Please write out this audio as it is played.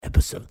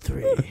Episode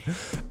 3.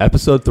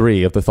 Episode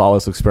 3 of the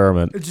Thoughtless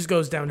Experiment. It just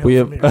goes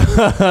downhill from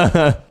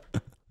here.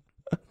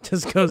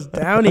 Just goes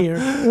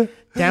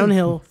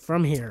downhill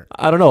from here.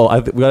 I don't know.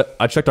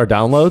 I checked our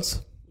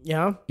downloads.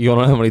 Yeah? You want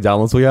to know how many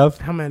downloads we have?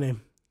 How many?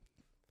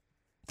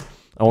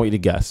 I want you to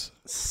guess.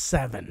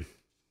 7.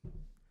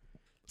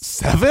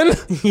 7?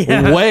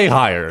 Yeah. Way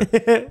higher.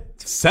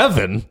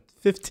 7?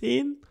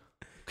 15?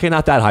 Okay,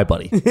 not that high,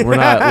 buddy. We're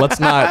not. Let's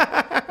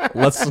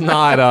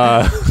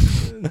not.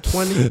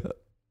 20?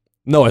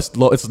 No,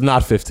 it's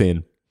not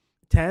 15.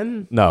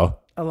 10? No.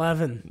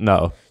 11?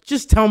 No.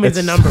 Just tell me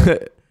the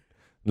number.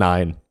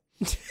 9.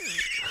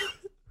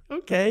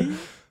 Okay.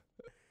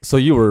 So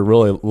you were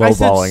really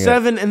lowballing I said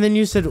 7, and then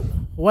you said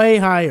way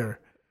higher.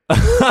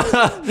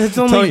 That's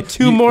only Tony,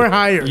 two more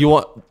higher. You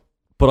want,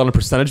 but on a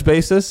percentage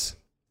basis,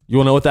 you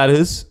want to know what that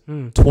is?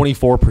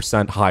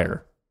 24%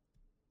 higher.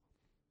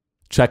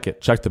 Check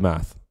it. Check the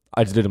math.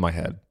 I did it in my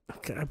head.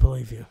 Okay, I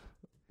believe you.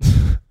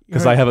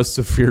 Because I have a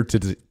severe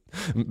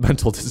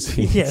mental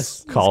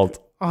disease called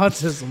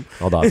autism.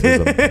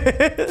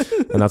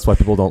 And that's why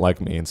people don't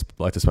like me and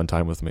like to spend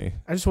time with me.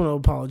 I just want to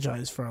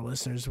apologize for our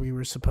listeners. We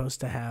were supposed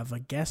to have a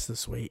guest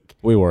this week.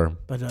 We were.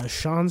 But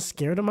Sean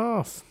scared him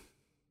off.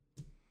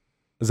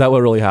 Is that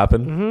what really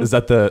happened? Mm-hmm. Is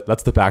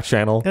that's the back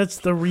channel? That's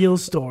the real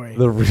story.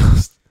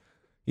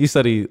 He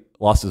said he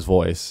lost his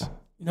voice.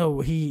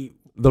 No,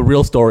 the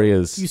real story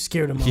is you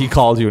scared him off. He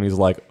called you and he's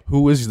like,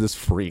 "Who is this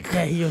freak?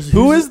 Yeah, he goes,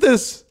 Who's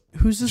this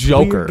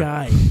Joker weird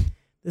guy?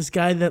 This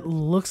guy that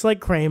looks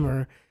like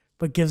Kramer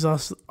but gives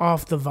us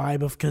off the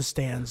vibe of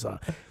Costanza.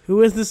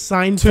 Who is this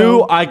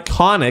Seinfeld? 2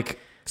 iconic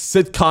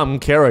sitcom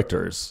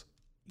characters.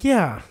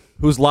 Yeah.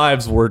 Whose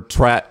lives were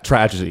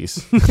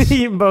tragedies.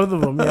 Both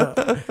of them, yeah.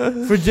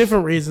 For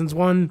different reasons.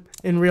 One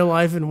in real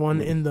life and one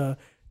in the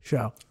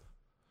show.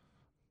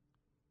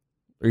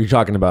 Are you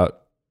talking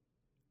about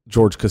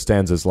George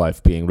Costanza's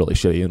life being really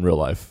shitty in real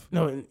life?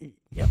 No,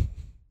 yeah.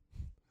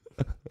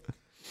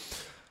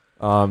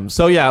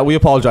 So yeah, we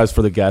apologize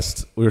for the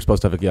guest. We were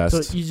supposed to have a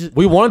guest. So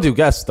we want to do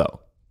guests though.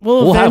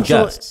 We'll have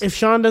guests. If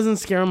Sean doesn't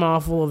scare him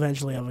off, we'll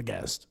eventually have a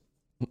guest.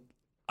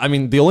 I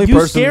mean, the only person...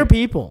 You person... scare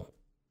people.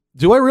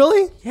 Do I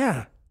really?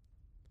 Yeah.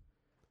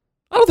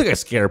 I don't think I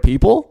scare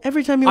people.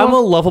 I'm a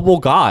lovable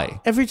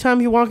guy. Every time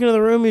you walk into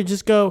the room, you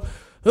just go,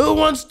 "Who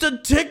wants to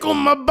tickle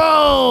my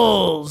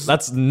balls?"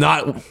 That's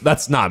not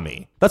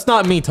me. That's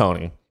not me,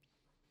 Tony.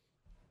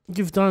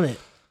 You've done it.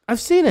 I've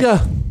seen it.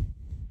 Yeah.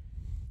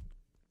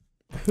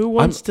 Who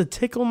wants to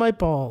tickle my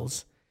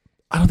balls?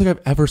 I don't think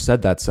I've ever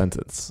said that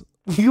sentence.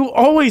 You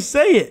always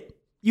say it.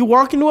 You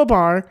walk into a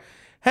bar,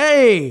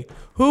 "Hey,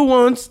 who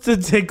wants to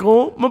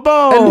tickle my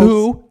balls?" And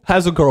who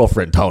has a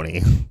girlfriend,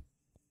 Tony?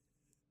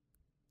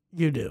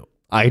 You do.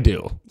 I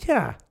do.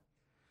 Yeah.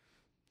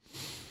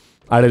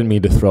 I didn't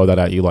mean to throw that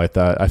at you like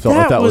that. I felt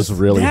like that was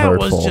really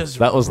hurtful.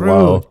 That was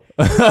low.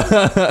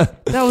 That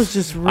was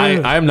just rude.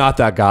 I'm not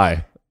that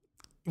guy.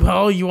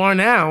 Well, you are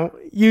now.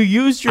 You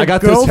used your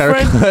girlfriend. This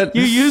haircut.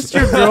 You used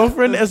your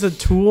girlfriend as a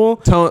tool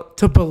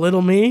to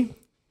belittle me.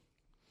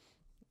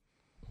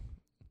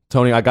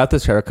 Tony, I got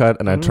this haircut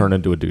and I turned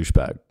into a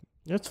douchebag.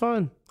 That's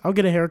fine. I'll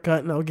get a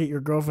haircut and I'll get your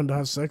girlfriend to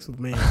have sex with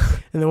me,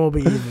 and then we'll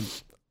be even.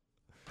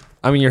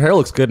 I mean, your hair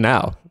looks good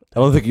now. I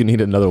don't think you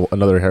need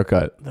another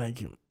haircut.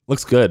 Thank you.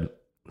 Looks good.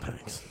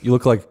 Thanks. You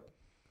look like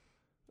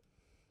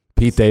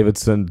Pete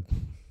Davidson.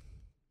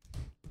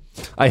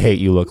 I hate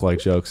you look like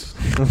jokes.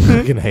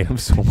 I can hate him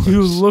so much.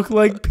 You look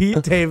like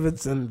Pete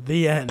Davidson.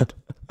 The end.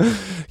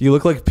 You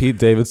look like Pete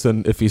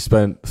Davidson if he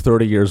spent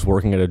 30 years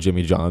working at a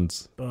Jimmy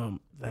John's. Boom.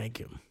 Thank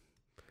you.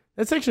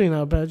 That's actually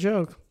not a bad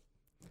joke.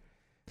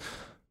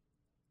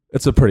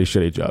 It's a pretty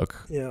shitty joke.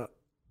 Yeah.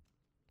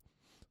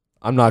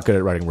 I'm not good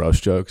at writing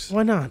roast jokes.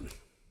 Why not?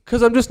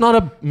 Because I'm just not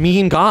a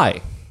mean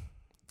guy.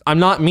 I'm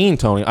not mean,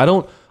 Tony.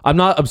 I'm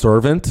not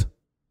observant.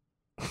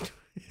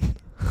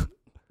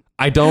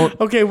 I don't.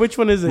 Okay, which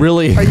one is it?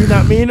 Really? Are you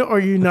not mean or are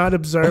you not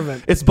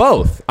observant? It's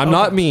both. I'm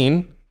not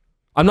mean.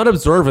 I'm not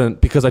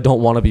observant because I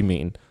don't want to be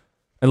mean.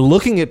 And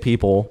looking at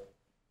people,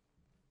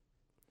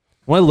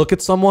 when I look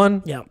at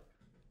someone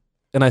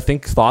and I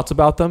think thoughts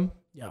about them,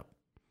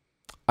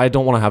 I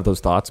don't want to have those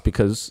thoughts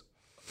because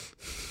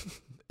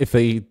if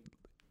they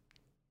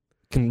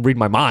can read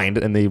my mind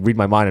and they read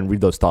my mind and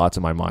read those thoughts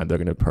in my mind, they're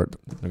going to hurt.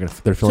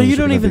 Their feelings. So you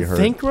don't even hurt.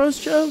 think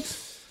roast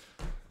jokes?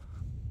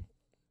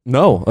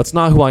 No, that's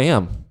not who I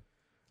am.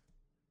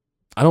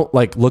 I don't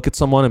like look at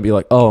someone and be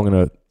like, "Oh, I'm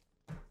going to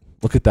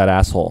look at that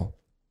asshole."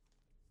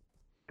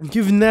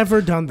 You've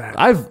never done that.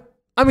 I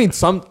mean,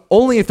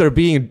 only if they're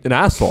being an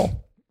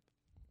asshole.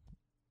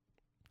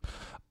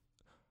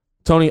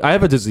 Tony, I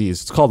have a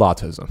disease. It's called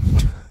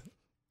autism.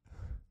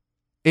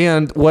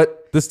 And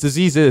what this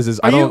disease is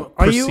I don't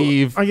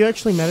perceive. Are you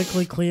actually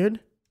medically cleared?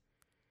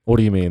 What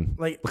do you mean?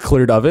 Like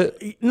cleared of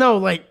it? No,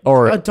 like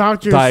or a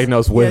doctor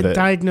diagnosed with it.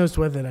 Diagnosed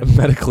with it.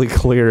 Medically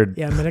cleared.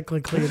 Yeah,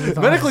 medically cleared.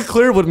 Medically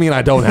cleared would mean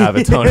I don't have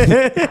it, Tony.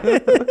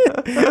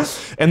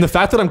 And the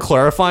fact that I'm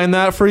clarifying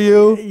that for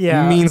you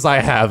means I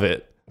have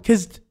it.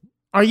 Because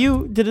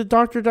did a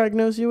doctor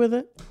diagnose you with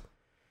it?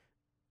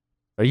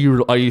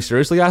 Are you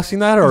seriously asking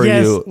that, or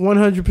yes, are you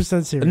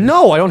 100% serious?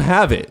 No, I don't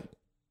have it.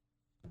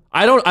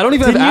 I don't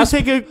even have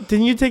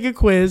Didn't you take a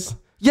quiz?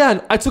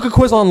 Yeah, I took a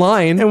quiz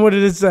online. And what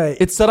did it say?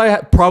 It said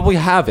I probably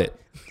have it.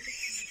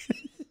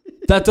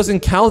 That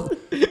doesn't count.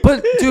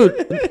 But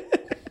dude,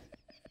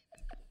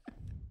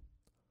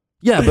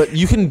 yeah, but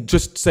you can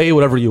just say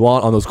whatever you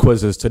want on those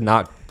quizzes to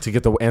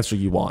get the answer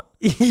you want.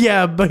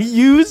 Yeah, but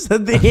you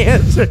said the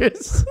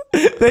answers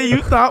that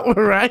you thought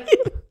were right.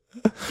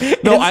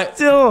 No,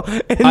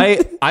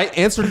 I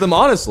answered them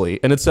honestly,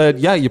 and it said,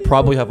 yeah, you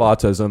probably have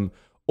autism,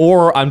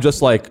 or I'm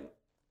just like,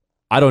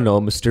 I don't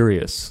know,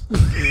 mysterious.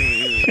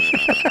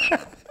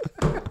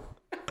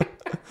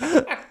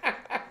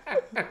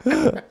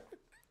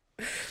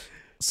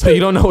 So you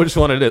don't know which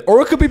one it is,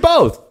 or it could be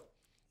both.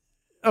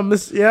 I'm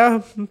guessing.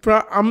 I'm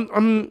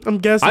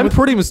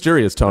pretty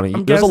mysterious, Tony.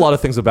 There's a lot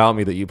of things about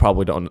me that you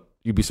probably don't.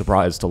 You'd be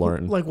surprised to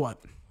learn. Like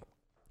what?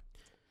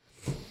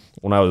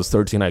 When I was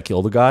 13, I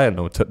killed a guy and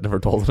never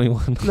told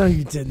anyone. No,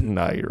 you didn't.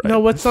 No, you're right. No,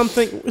 what's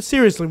something?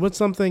 Seriously, what's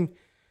something?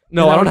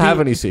 No, I don't have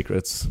any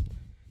secrets.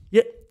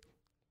 Yeah.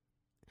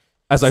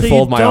 As I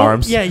fold my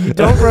arms. Yeah, you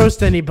don't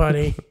roast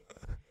anybody.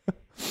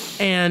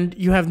 And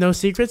you have no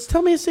secrets?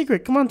 Tell me a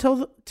secret. Come on,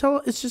 tell.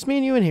 It's just me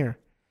and you in here.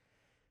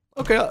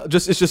 Okay,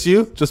 it's just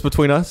you? Just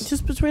between us?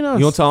 Just between us.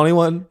 You won't tell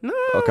anyone? No.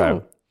 Okay.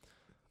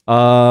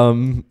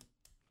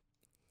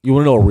 You want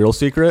to know a real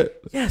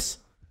secret? Yes.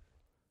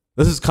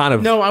 This is kind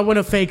of... No, I want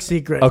a fake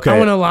secret. Okay. I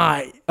want to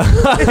lie.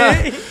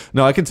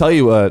 No, I can tell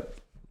you...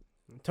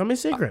 Tell me a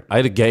secret. I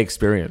had a gay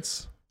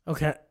experience.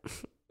 Okay.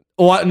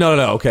 Oh, no.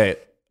 Okay.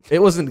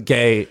 It wasn't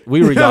gay.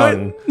 We were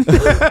young.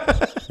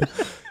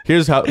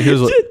 Here's what...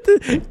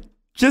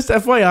 Just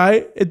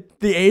FYI,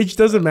 the age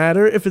doesn't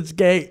matter. If it's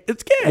gay,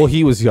 it's gay. Well,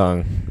 he was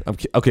young.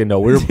 Okay, no,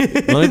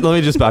 let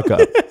me just back up.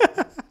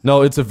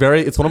 No, it's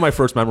one of my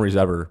first memories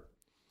ever.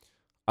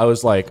 I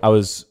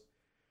was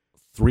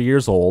 3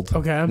 years old.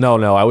 Okay.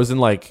 No, I was in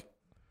like,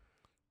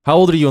 how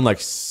old are you in like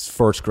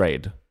first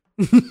grade?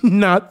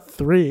 Not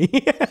 3.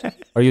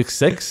 Are you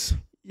 6?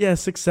 Yeah,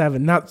 6,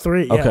 7, not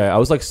 3. Okay, yeah. I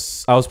was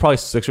probably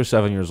 6 or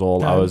 7 years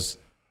old. I was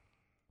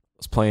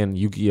playing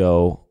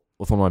Yu-Gi-Oh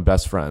with one of my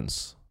best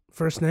friends.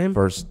 First name?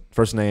 First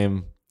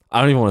name. I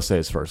don't even want to say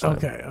his first name.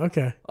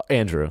 Okay.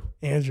 Andrew.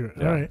 Yeah.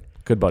 All right.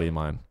 Good buddy of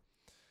mine.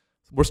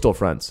 We're still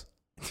friends.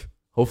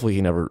 Hopefully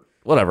he never.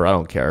 Whatever. I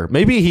don't care.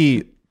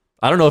 Maybe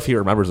I don't know if he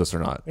remembers this or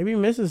not. Maybe he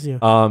misses you.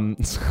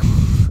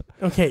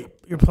 Okay,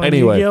 you're playing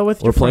anyway, Yu-Gi-Oh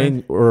with your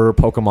friend. Or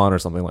Pokemon or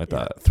something like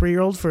that.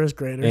 3-year-old first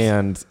graders.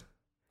 And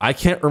I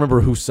can't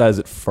remember who says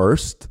it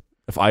first.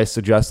 If I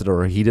suggested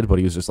or he did, but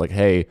he was just like,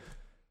 "Hey,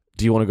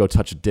 do you want to go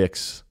touch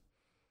dicks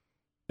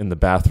in the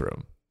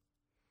bathroom?"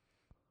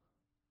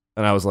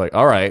 And I was like,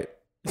 all right.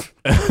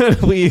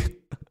 We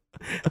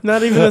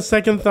not even a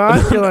second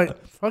thought. You're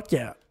like, fuck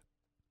yeah.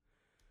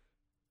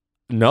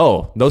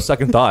 No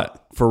second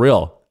thought. For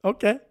real.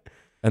 Okay.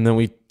 And then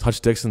we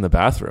touched dicks in the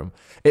bathroom.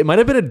 It might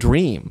have been a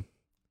dream.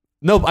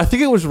 No, I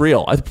think it was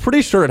real. I'm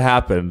pretty sure it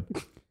happened.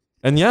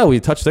 And yeah, we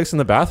touched dicks in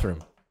the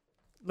bathroom.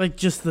 Like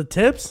just the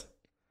tips?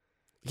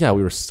 Yeah,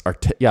 we were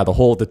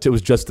it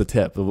was just the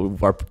tip. It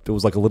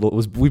was like a little. It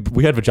was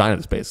we had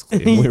vaginas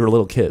basically. When we were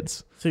little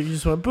kids. So you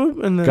just went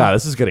boop and then. God,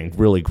 this is getting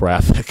really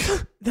graphic.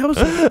 That was,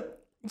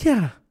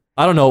 yeah.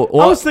 I don't know.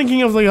 I was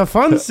thinking of like a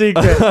fun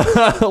secret.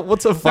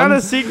 What's a fun? Not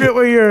a secret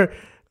where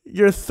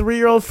your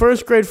 3-year-old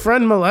first grade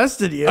friend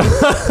molested you.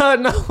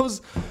 No, it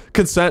was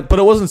consent, but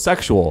it wasn't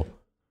sexual.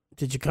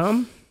 Did you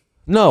come?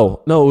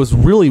 No, it was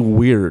really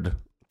weird.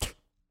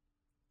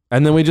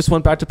 And then we just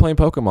went back to playing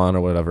Pokemon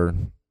or whatever.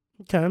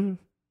 Okay. Do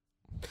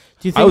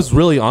you think I was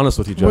really honest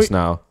with you just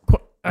now.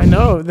 I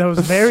know. That was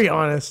very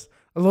honest.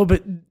 A little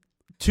bit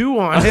too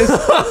honest,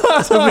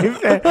 to be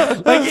fair.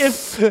 Like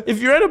if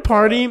you're at a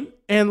party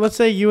and let's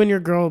say you and your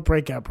girl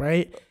break up,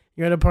 right?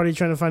 You're at a party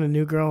trying to find a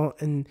new girl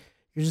and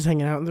you're just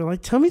hanging out and they're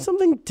like, tell me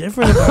something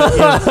different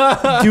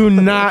about you. Do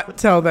not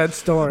tell that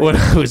story. When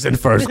I was in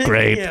first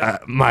grade, Yeah.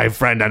 My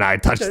friend and I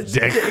touched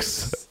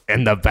dicks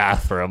in the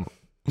bathroom.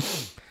 Do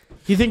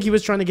you think he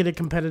was trying to get a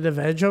competitive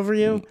edge over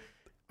you?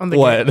 On the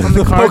What? On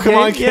the card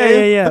Pokemon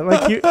game? Yeah.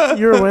 Like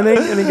you were winning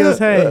and he goes,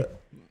 hey,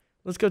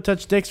 let's go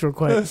touch dicks real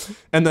quick.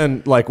 And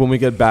then like when we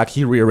get back,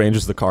 he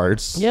rearranges the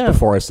cards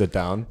before I sit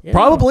down. Yeah.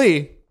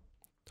 Probably.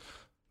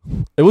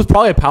 It was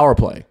probably a power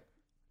play.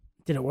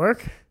 Did it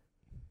work?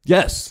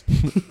 Yes.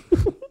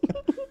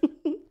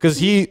 Because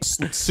he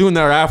soon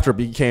thereafter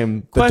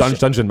became the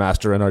dungeon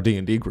master in our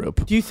D&D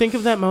group. Do you think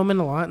of that moment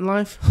a lot in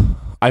life?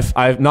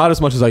 I've not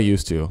as much as I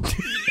used to.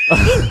 How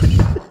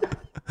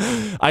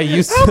much would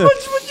you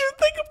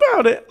think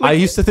about it? I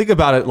used to think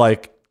about it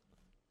like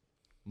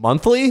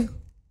monthly.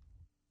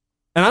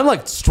 And I'm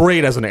like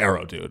straight as an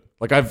arrow, dude.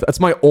 Like that's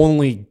my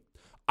only,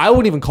 I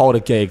wouldn't even call it a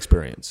gay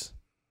experience.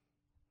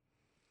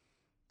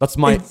 It's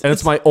my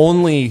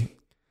only,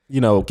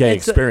 gay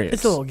experience.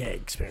 It's a little gay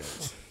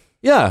experience.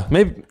 Yeah,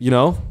 maybe,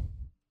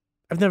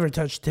 I've never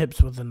touched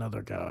tips with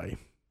another guy.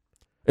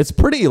 It's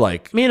pretty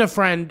like... Me and a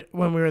friend,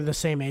 when we were the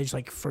same age,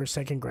 like first,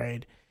 second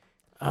grade,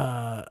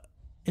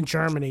 in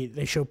Germany,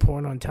 they show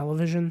porn on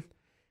television.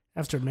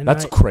 after midnight.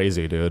 That's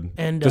crazy, dude.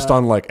 And just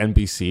on like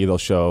NBC, they'll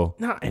show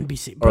not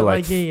NBC, but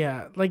like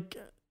like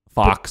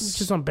Fox,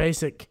 just on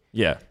basic.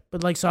 Yeah,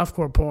 but like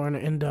softcore porn,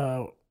 and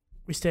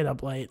we stayed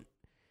up late,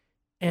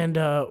 and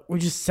we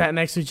just sat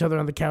next to each other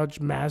on the couch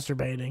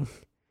masturbating.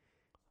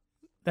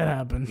 That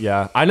happened.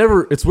 Yeah,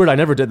 it's weird. I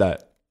never did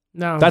that.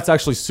 No, that's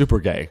actually super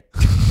gay.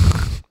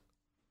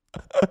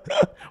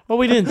 Well,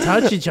 we didn't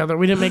touch each other.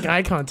 We didn't make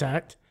eye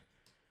contact.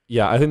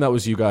 Yeah, I think that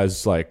was you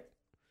guys. Like,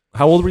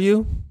 how old were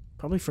you?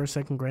 Probably first,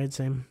 second grade,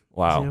 same.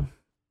 Wow.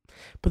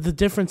 But the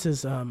difference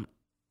is, I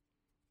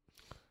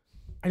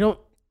don't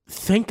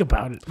think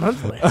about it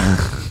monthly.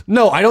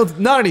 No, I don't.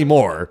 Not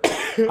anymore.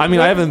 I mean,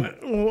 I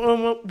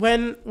haven't.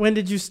 When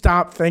did you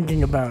stop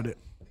thinking about it?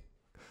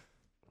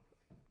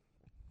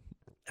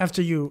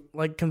 After you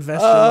like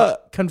confessed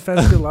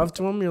your love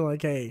to him, you're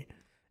like, hey,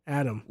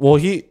 Adam. Well,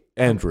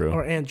 Andrew,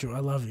 I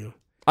love you.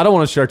 I don't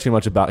want to share too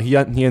much about. He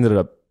ended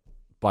up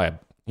bi.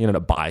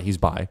 He's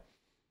bi.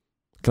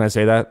 Can I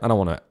say that? I don't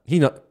want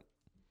to.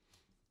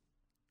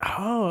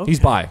 Oh, okay. He's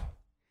bi.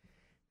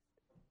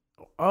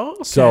 Oh,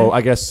 okay. So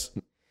I guess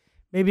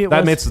maybe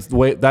that makes it the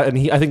way that,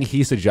 and I think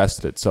he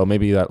suggested it. So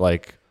maybe that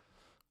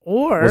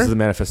was the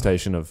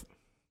manifestation of,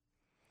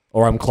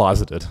 or I'm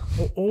closeted,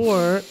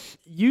 or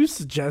you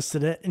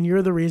suggested it, and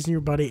you're the reason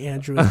your buddy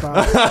Andrew is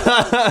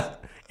bi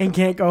and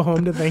can't go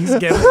home to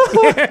Thanksgiving.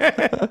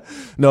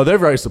 No, they're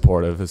very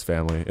supportive. His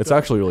family. It's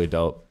actually really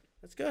dope.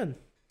 That's good.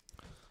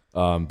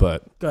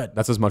 But good.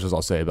 That's as much as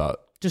I'll say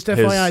about. Just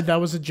FYI, that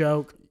was a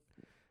joke.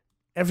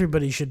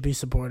 Everybody should be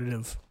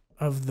supportive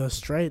of the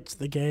straights,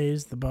 the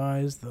gays, the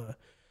bis, the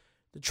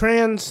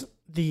trans,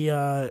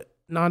 the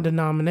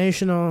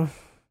non-denominational,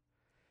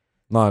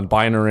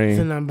 non-binary,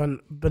 the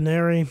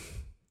non-binary,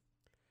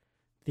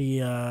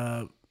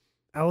 the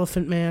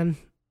elephant man.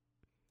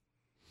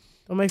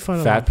 Don't make fun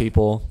of fat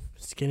people,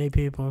 skinny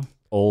people,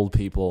 old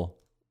people,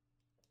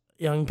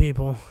 young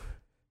people,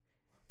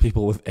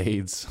 people with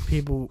AIDS,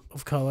 people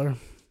of color,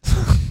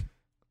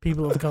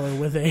 people of color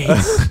with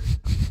AIDS.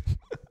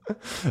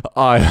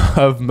 I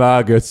have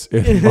maggots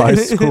in my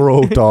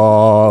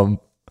scrotum.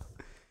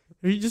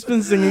 Have you just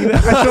been singing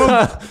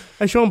that?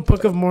 I show him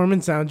Book of Mormon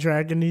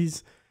soundtrack, and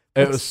it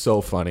was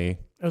so funny.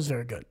 It was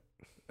very good.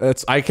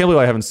 I can't believe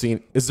I haven't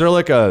seen. Is there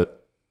like a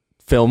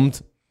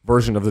filmed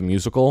version of the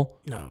musical?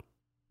 No.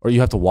 Or you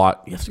have to watch?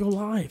 You have to go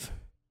live.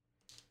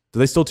 Do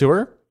they still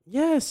tour?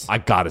 Yes. I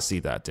gotta see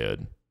that,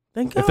 dude.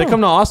 Then go. If they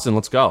come to Austin,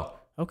 let's go.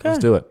 Okay. Let's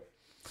do it.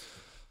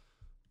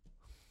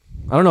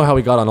 I don't know how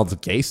we got on all the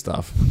gay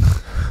stuff.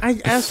 I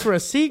asked for a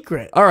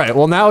secret. All right.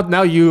 Well,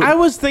 now you. I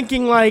was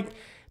thinking like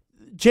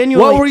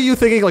genuinely. What were you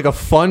thinking? Like a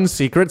fun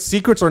secret?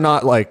 Secrets are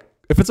not like.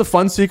 If it's a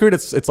fun secret,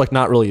 it's like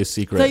not really a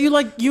secret. That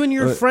you and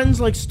your friends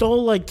like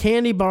stole like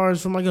candy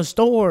bars from like a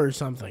store or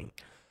something.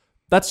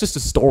 That's just a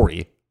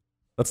story.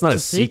 That's not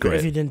it's a secret.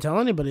 If you didn't tell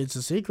anybody, it's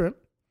a secret.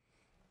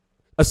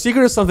 A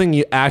secret is something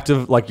you I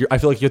feel like you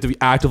have to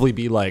actively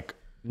be like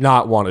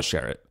not want to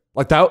share it.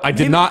 Like that, I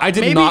did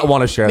not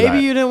want to share that.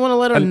 Maybe you didn't want to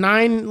let our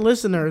 9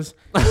 listeners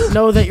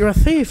know that you're a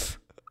thief.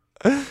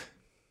 I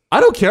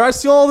don't care. I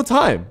steal all the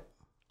time.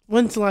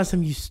 When's the last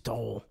time you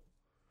stole?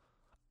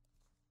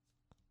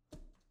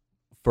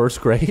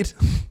 First grade.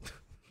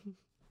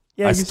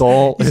 Yeah, I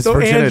stole his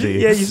virginity.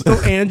 You stole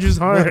Andrew's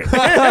heart.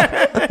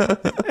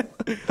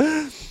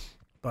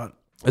 But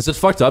is it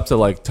fucked up to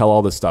like tell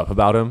all this stuff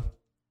about him?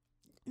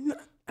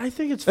 I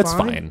think it's fine. It's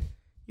fine.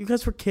 You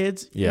guys were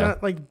kids. Yeah. You're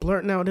not like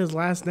blurting out his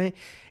last name.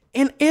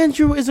 And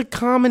Andrew is a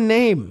common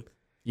name.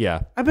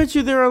 Yeah. I bet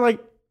you there are like,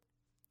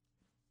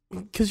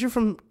 because you're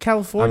from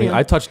California. I mean,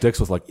 I touched dicks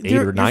with like 8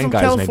 or 9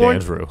 guys named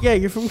Andrew. Yeah,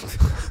 you're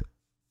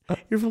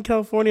from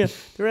California.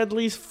 There are at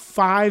least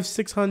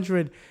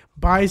 500-600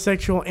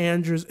 bisexual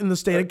Andrews in the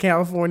state of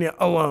California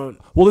alone.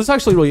 Well, this is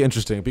actually really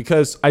interesting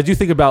because I do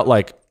think about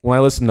like when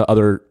I listen to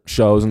other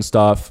shows and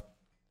stuff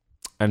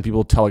and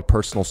people tell like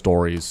personal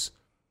stories,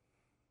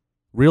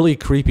 really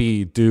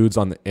creepy dudes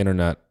on the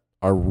internet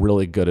are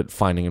really good at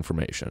finding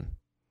information.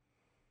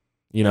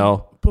 You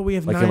know? But we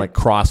have like 9. Like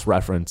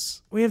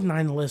cross-reference. We have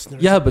 9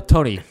 listeners. Yeah, but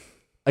Tony,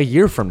 a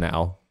year from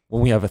now,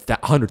 when we have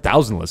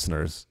 100,000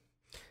 listeners,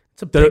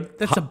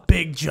 that's a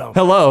big jump.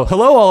 Hello,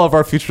 all of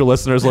our future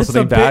listeners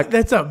listening back.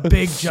 That's a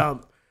big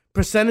jump.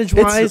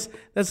 Percentage-wise,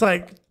 that's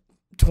like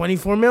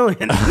 24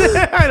 million.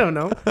 I don't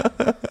know.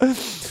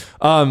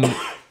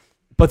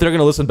 But they're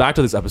gonna listen back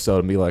to this episode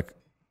and be like,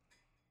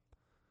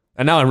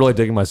 and now I'm really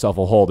digging myself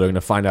a hole. They're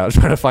gonna trying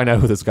to find out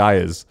who this guy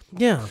is.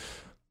 Yeah.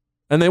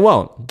 And they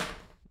won't.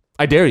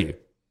 I dare you.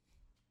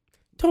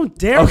 Don't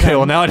dare. Okay, them.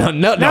 well now I don't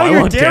know. Now no,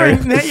 you're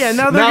daring. Yeah,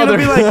 now they're gonna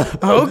be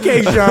like,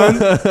 okay, Sean,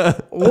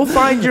 we'll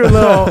find your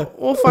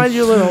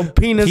little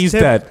penis. He's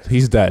tip. dead.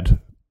 He's dead.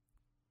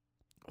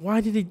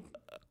 Why did he?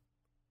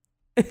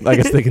 I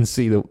guess they can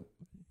see the.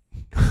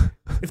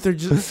 If they're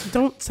just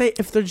don't say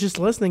if they're just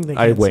listening. They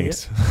can't I winked.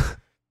 See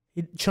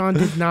it. Sean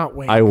did not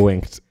wink. I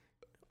winked.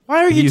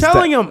 Why are you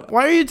telling him?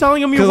 Why are you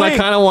telling him you winked? Because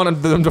I kind of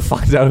wanted them to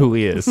find out who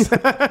he is.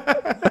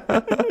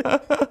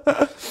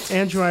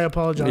 Andrew, I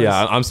apologize.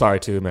 Yeah, I'm sorry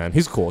too, man.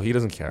 He's cool. He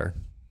doesn't care.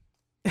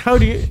 How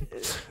do you?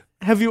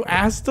 Have you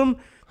asked him?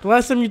 The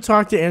last time you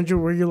talked to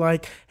Andrew, where you're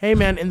like, hey,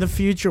 man, in the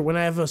future, when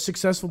I have a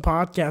successful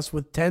podcast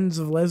with tens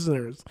of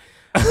listeners,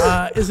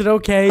 is it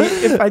okay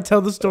if I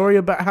tell the story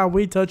about how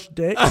we touched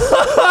dick?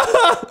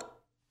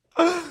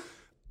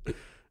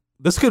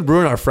 This could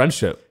ruin our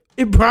friendship.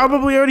 It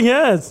probably already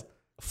has.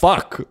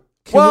 Fuck.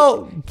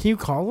 Can you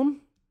call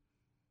him?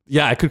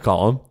 Yeah, I could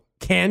call him.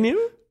 Can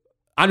you?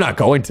 I'm not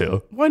going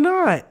to. Why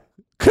not?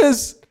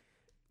 Because...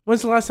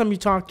 When's the last time you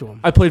talked to him?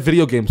 I played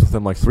video games with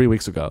him like 3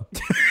 weeks ago.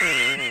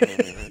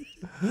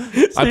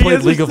 I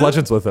played League of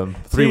Legends with him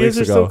 3 weeks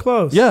ago. So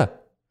close. Yeah.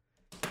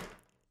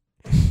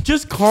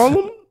 Just call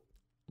him?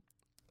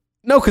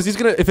 No, because he's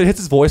going to... If it hits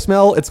his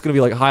voicemail, it's going to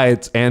be like, hi,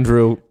 it's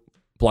Andrew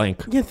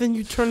blank. Yeah, then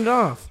you turn it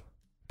off.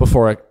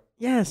 Before I...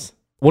 Yes.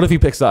 What if he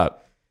picks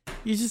up?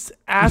 You just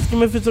ask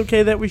him if it's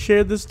okay that we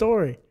shared this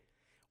story.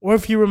 Or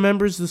if he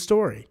remembers the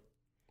story.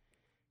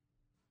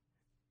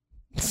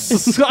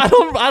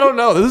 I don't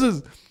know.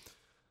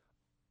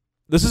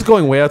 This is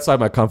going way outside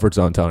my comfort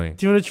zone, Tony.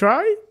 Do you want to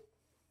try?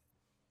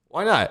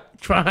 Why not?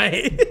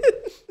 Try.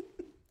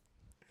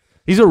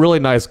 He's a really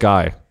nice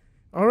guy.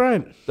 All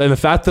right. And the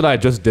fact that I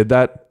just did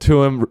that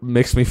to him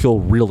makes me feel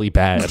really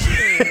bad.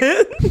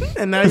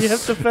 And now you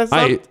have to fess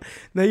up.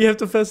 Now you have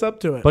to fess up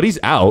to it. But he's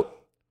out.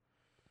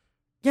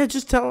 Yeah,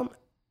 just tell him.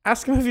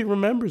 Ask him if he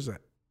remembers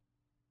it.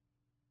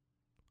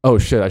 Oh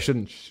shit! I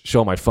shouldn't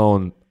show my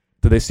phone.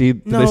 Did they see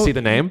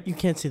the name? You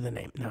can't see the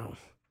name. No.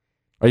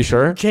 Are you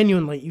sure?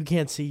 Genuinely, you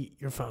can't see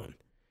your phone.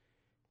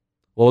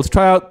 Well, let's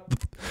try out.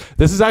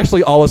 This is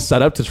actually all a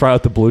setup to try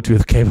out the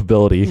Bluetooth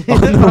capability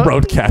on the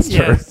Roadcaster.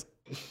 Yes.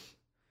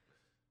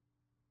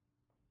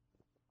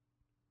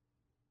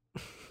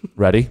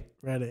 Ready?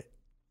 Ready.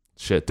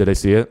 Shit! Did I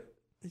see it?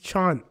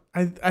 Sean,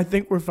 I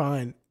think we're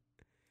fine.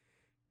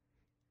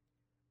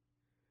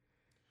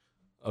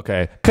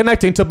 Okay,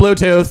 connecting to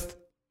Bluetooth.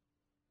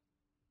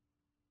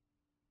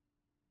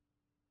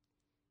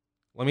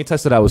 Let me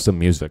test it out with some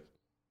music.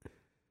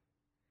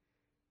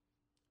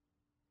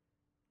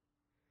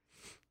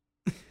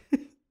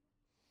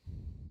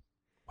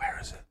 Where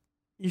is it?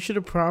 You should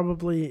have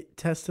probably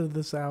tested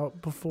this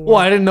out before. Well,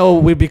 I didn't know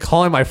we'd be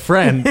calling my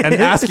friend and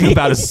asking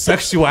about his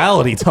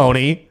sexuality,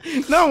 Tony.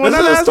 No, we're this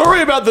not is a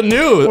story about the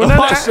news. But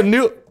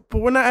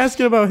we're not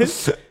asking about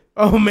his.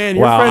 Oh man,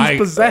 your friend's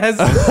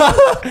possessed.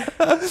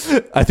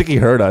 I think he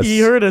heard us. He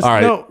heard us. All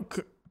right. No,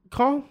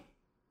 call.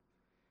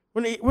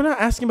 We're not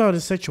asking about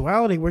his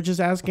sexuality. We're just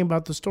asking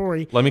about the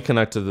story. Let me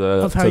connect to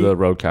the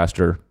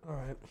Roadcaster. All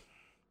right.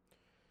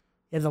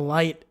 Yeah, the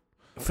light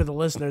for the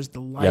listeners.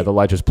 The light. Yeah, the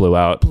light just blew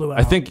out.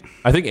 I think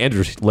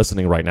Andrew's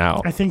listening right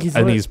now. I think he's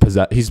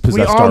possessed. He's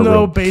possessed. We all our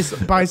know room.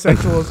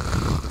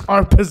 Bisexuals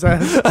are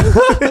possessed.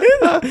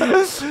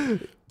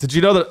 Did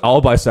you know that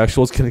all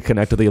bisexuals can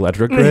connect to the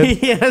electric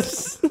grid?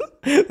 Yes,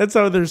 that's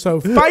how they're so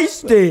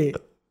feisty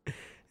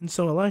and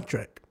so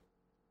electric.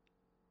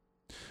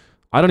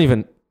 I don't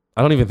even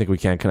think we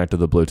can connect to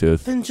the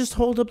Bluetooth. Then just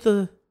hold up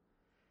the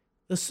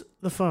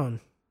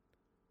phone.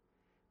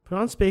 Put it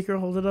on speaker,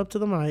 hold it up to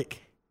the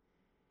mic,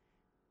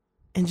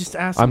 and just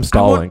ask. I'm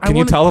stalling. Can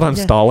you tell that I'm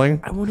stalling?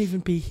 I won't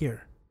even be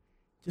here.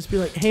 Just be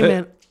like, hey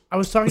man, I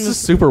was talking. This is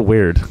super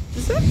weird.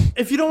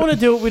 If you don't want to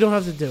do it, we don't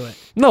have to do it.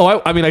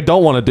 No, I mean I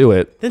don't want to do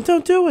it. Then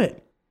don't do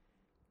it.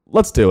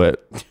 Let's do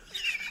it.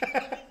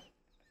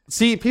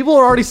 See, people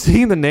are already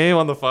seeing the name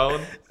on the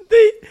phone.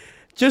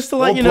 Just to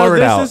let you know,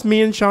 this is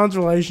me and Sean's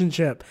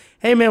relationship.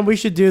 Hey man, we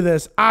should do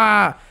this.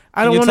 I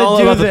don't want to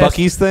do about this.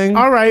 The Buc-ee's thing?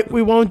 All right,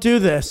 we won't do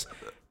this.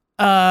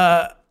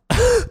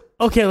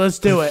 Okay, let's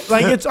do it.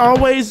 Like it's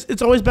always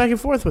back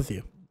and forth with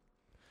you.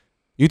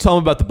 You tell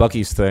him about the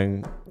Buc-ee's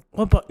thing.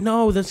 What? But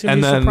no, that's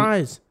gonna be a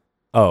surprise.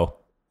 Oh.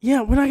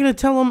 Yeah, we're not gonna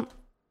tell him.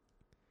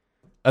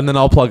 And then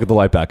I'll plug the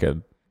light back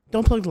in.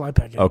 Don't plug the light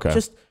back in. Okay.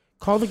 Just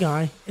call the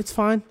guy. It's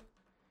fine.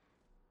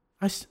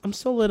 I'm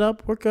still lit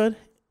up. We're good.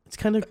 It's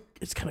kind of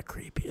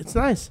creepy. It's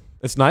nice.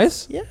 It's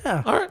nice?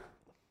 Yeah. All right.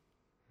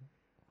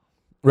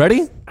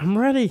 Ready? I'm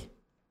ready.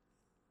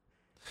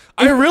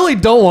 I really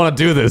don't want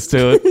to do this,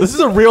 dude. This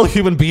is a real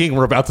human being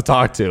we're about to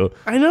talk to.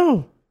 I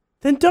know.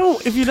 Then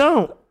don't if you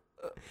don't.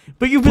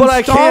 But you've been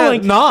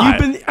stalling. I can't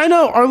not. I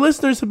know. Our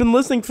listeners have been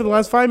listening for the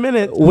last 5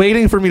 minutes.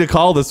 Waiting for me to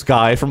call this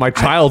guy from my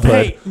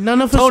childhood. Hey,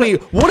 none of us... Tony,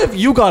 what if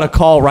you got a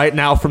call right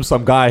now from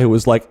some guy who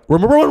was like,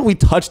 remember when we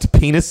touched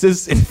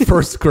penises in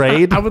first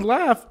grade? I would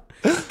laugh.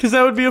 Because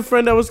that would be a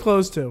friend I was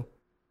close to.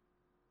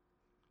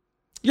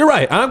 You're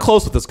right. I'm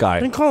close with this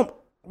guy. Then call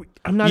him.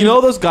 I'm not. You know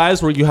those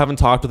guys where you haven't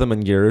talked to them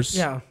in years?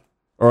 Yeah.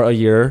 Or a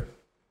year?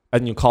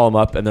 And you call them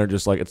up and they're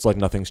just like, it's like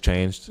nothing's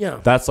changed? Yeah.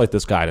 That's like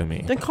this guy to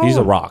me. Then call He's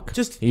him. a rock.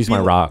 He's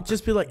my rock.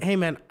 Just be like, hey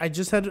man, I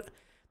just had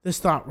this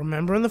thought.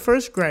 Remember in the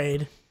first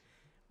grade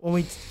when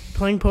we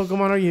playing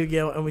Pokemon or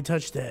Yu-Gi-Oh and we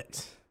touched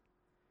it?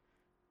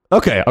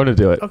 Okay, I'm going to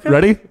do it. Okay.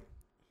 Ready?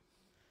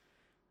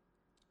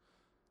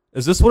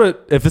 Is this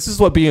if this is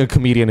what being a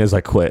comedian is, I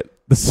quit.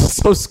 This is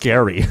so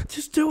scary.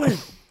 Just do it.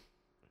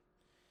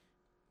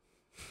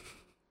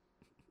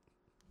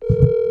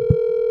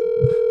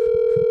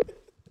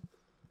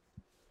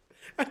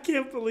 I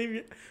can't believe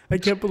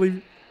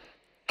you.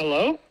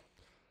 Hello?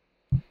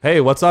 Hey,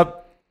 what's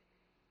up?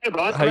 Hey,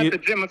 boss. I'm at the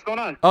gym. What's going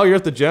on? Oh, you're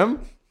at the gym?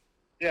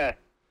 Yeah.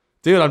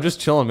 Dude, I'm just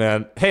chilling,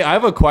 man. Hey, I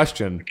have a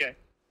question. Okay.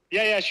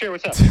 Yeah, sure.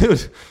 What's up?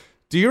 Dude,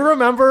 do you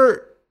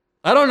remember?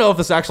 I don't know if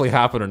this actually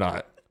happened or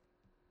not.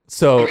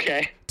 So,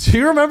 Okay. do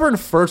you remember in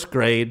first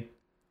grade?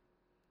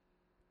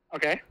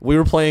 Okay. We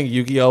were playing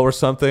Yu-Gi-Oh or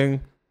something.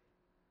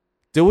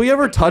 Did we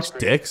ever touch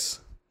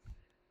dicks?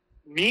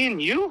 Me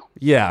and you?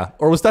 Yeah.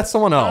 Or was that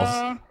someone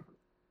else?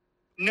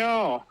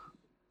 No.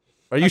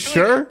 Are you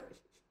sure?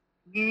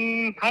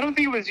 I don't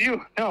think it was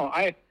you. No,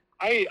 I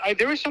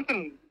there was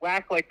something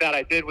whack like that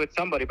I did with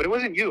somebody, but it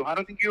wasn't you. I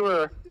don't think you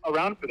were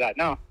around for that.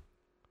 No.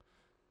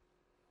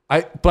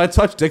 But I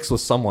touched dicks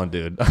with someone,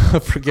 dude. I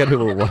forget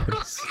who it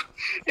was.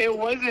 It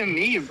wasn't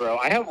me, bro.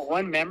 I have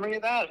one memory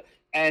of that,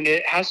 and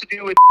it has to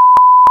do with.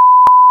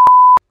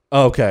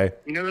 Okay.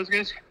 You know those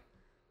guys?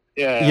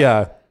 Yeah.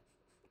 Yeah.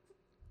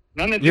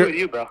 Nothing to do with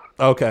you, bro.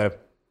 Okay.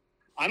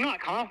 I'm not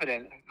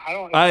confident.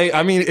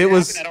 I mean, it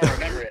was. I don't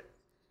remember it.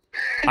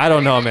 I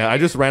don't know, man. I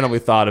just randomly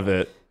thought of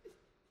it.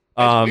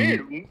 That's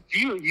weird. Do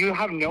you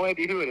have no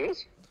idea who it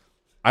is?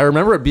 I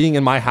remember it being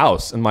in my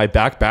house, in my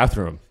back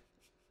bathroom.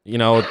 You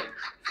know,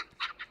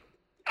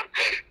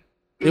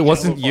 it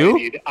wasn't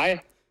you?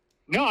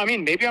 No, I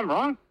mean, maybe I'm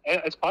wrong.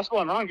 It's possible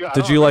I'm wrong.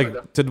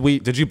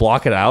 Did you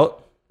block it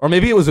out? Or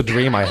maybe it was a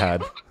dream I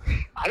had.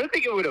 I don't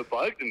think it would have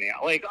bugged me.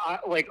 I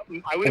would.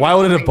 Why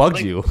would it have bugged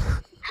you?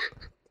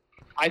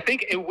 I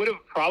think it would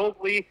have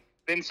probably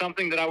been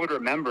something that I would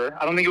remember.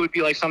 I don't think it would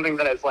be like something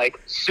that is like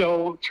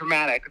so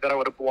traumatic that I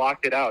would have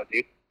blocked it out,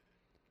 dude.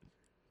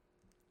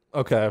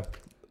 Okay.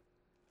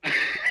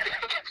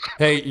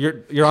 Hey,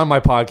 you're on my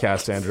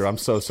podcast, Andrew. I'm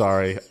so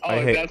sorry.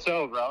 That's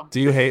so, bro.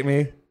 Do you hate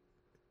me?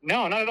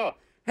 No, not at all.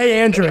 Hey,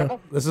 Andrew.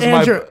 This is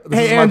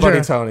my buddy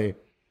Tony.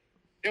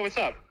 Yeah, what's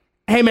up?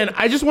 Hey, man,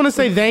 I just want to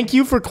say thank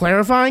you for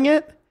clarifying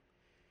it.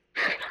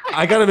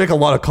 I got to make a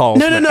lot of calls.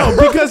 No,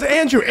 because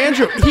Andrew,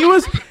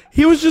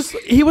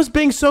 he was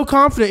being so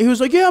confident. He was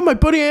like, yeah, my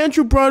buddy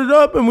Andrew brought it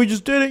up and we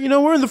just did it. You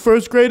know, we're in the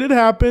first grade. It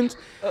happens.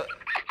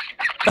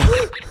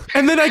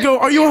 And then I go,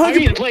 are you 100%? I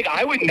mean, like,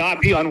 I would not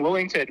be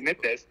unwilling to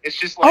admit this. It's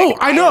just like,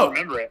 I know. don't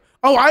remember it.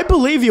 Oh, I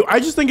believe you. I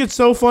just think it's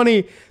so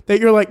funny that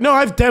you're like, no,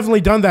 I've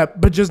definitely done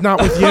that, but just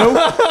not with you. And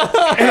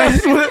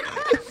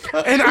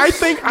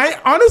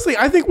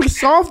I think we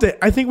solved it.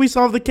 I think we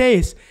solved the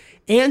case.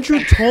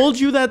 Andrew told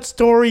you that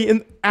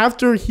story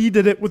after he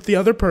did it with the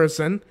other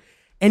person,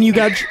 and you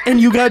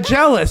got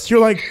jealous.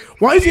 You're like,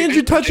 why is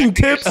Andrew touching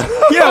tips?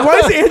 Yeah, why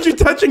is Andrew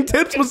touching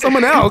tips with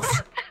someone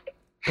else?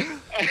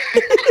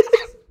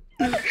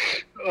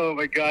 Oh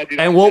my god, dude.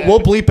 And we'll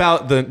bleep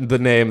out the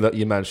name that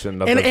you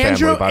mentioned of and the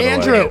Andrew, family, by the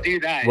Andrew, way. Do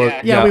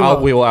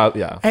that, we will.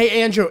 Yeah.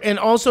 Hey, Andrew, and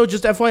also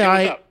just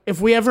FYI,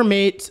 if we ever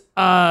meet,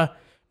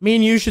 me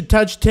and you should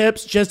touch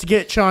tips just to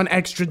get Sean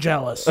extra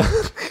jealous.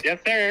 Yes,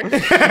 sir.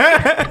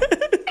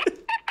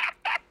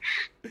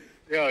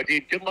 Yo,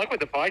 dude, good luck with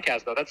the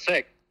podcast, though. That's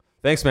sick.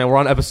 Thanks, man. We're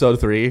on episode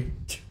 3.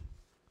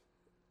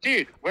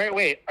 Dude,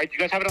 wait. Do you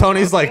guys have it on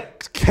Tony's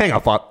like, hang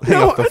up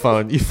the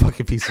phone, you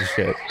fucking piece of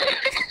shit.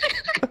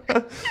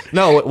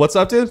 No, what's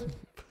up, dude? Do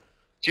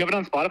you have it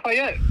on Spotify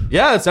yet?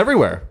 Yeah, it's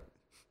everywhere.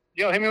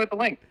 Yo, hit me with the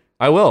link.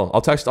 I will.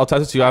 I'll text it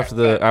to you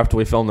after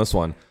we film this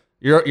one.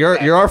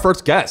 You're our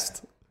first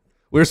guest.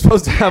 We were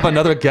supposed to have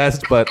another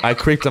guest, but I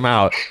creeped him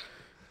out.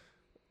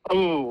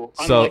 Oh,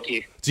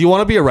 unlucky. So, do you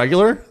want to be a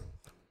regular?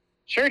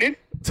 Sure, dude.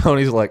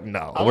 Tony's like,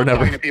 no, I we're love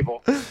never. talking to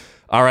people.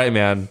 All right,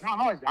 man. No, I'm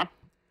always down.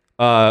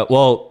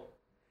 Well,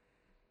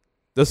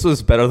 this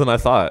was better than I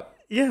thought.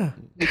 Yeah.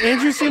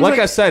 Andrew seems like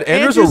I said,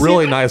 Andrew's a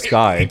really nice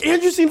guy.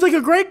 Andrew seems like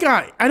a great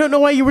guy. I don't know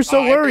why you were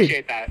so worried. I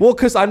appreciate that. Well,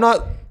 because I'm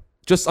not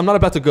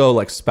about to go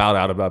like spout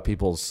out about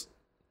people's.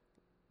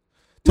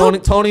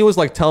 Tony was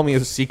like telling me a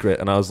secret,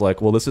 and I was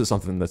like, well, this is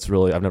something that's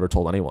really I've never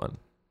told anyone.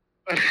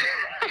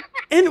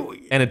 And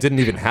it didn't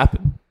even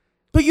happen.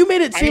 But you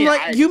made it seem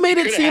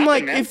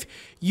like if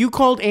you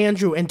called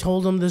Andrew and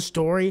told him this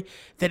story,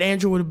 that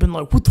Andrew would have been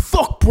like, "What the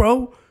fuck,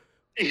 bro?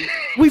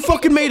 We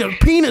fucking made a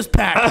penis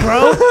pact,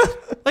 bro."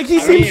 Like he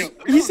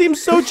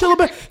seems so chill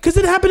about, because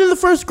it happened in the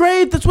first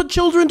grade. That's what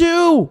children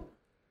do.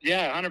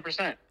 Yeah,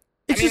 100%.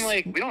 I mean,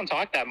 like, we don't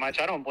talk that much.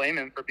 I don't blame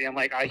him for being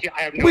like, I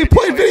have no. We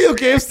played video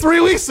games 3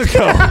 weeks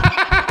ago.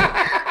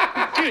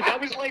 Dude, that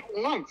was like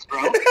once,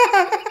 bro.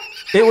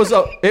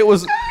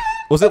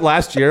 Was it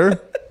last year?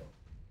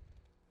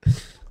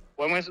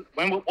 What was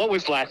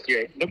last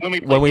year?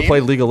 When we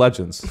played League of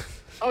Legends.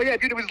 Oh yeah,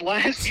 dude, it was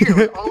last year.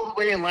 It was all the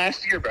way in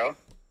last year, bro.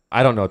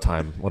 I don't know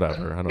time.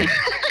 Whatever. I don't.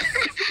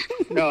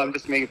 No, I'm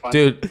just making fun.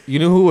 Dude, you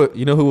know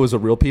who was a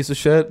real piece of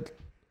shit?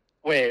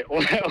 Wait.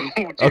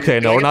 Dude, okay,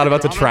 no, we're not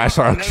about to trash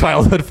our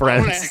childhood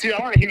friends. Dude,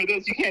 I want to hear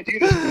this. You can't do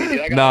this to me,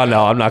 dude. No,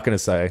 I'm not gonna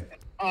say.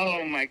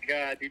 Oh my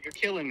god, dude, you're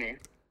killing me.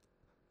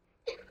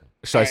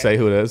 Should I say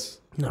who it is?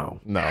 No.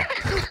 No.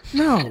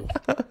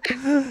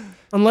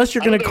 Unless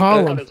you're gonna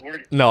call him.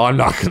 No, I'm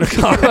not gonna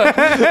call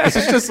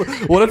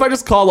him. What if I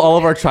just called all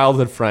of our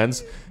childhood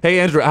friends? Hey,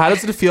 Andrew, how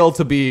does it feel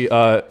to be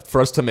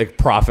for us to make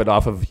profit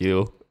off of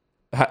you?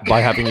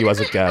 by having you as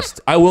a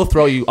guest. I will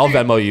throw you. I'll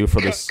Venmo you for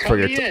this for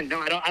your.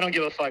 No, I don't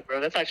give a fuck, bro.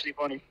 That's actually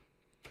funny.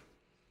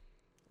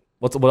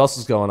 What else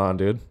is going on,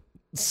 dude?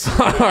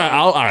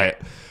 All right.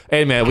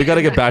 Hey, man, we got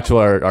to get back to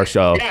our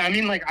show. Yeah, I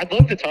mean, like, I'd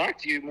love to talk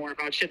to you more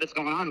about shit that's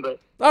going on, but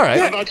all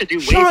right. I'm about to do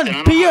weights Sean, and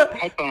I don't have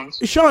headphones.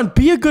 Sean,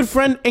 be a good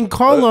friend and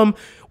call him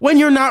when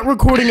you're not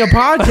recording a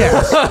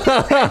podcast.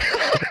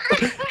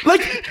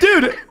 Like,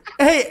 dude,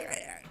 hey,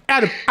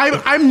 Adam,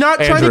 I'm not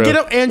trying to get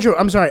him. Andrew,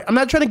 I'm sorry, I'm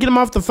not trying to get him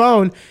off the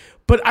phone.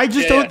 But I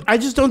just don't. I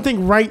just don't think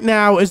right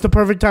now is the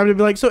perfect time to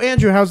be like. So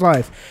Andrew, how's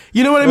life?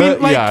 You know what I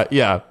mean? Like,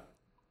 yeah.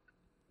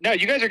 No,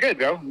 you guys are good,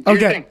 bro. Do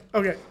your thing.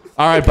 Okay.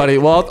 All right, buddy.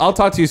 Well, I'll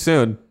talk to you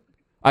soon.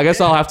 I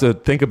guess I'll have to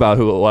think about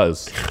who it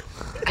was.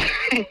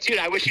 Dude,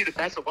 I wish you the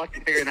best of luck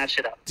in figuring that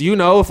shit out. Do you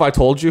know if I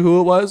told you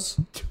who it was?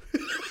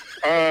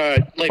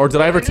 Or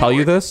did I ever tell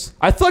you this?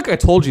 I feel like I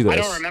told you this. I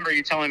don't remember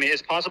you telling me.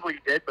 It's possible you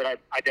did, but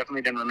I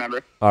definitely didn't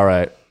remember. All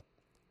right.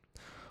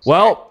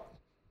 Well,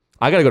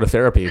 I got to go to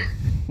therapy.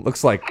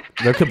 Looks like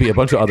there could be a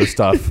bunch of other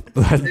stuff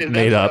that I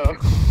made up.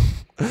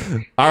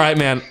 All right,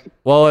 man.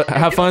 Well,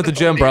 have fun at the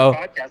gym, bro.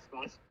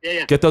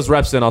 Yeah. Get those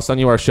reps in. I'll send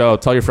you our show.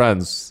 Tell your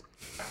friends.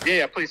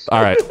 Yeah, please.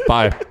 All right.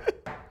 Bye.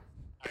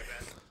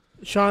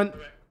 Sean,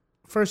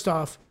 first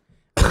off,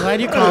 I'm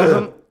glad you called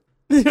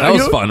him. That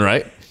was fun,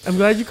 right? I'm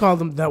glad you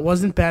called him. That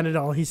wasn't bad at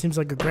all. He seems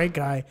like a great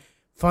guy,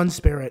 fun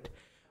spirit.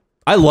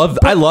 I love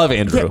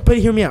Andrew. Yeah, but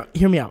hear me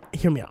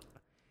out.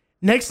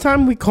 Next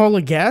time we call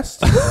a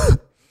guest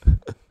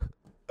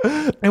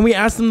and we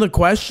ask them the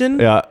question,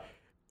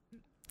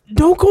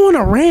 don't go on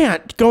a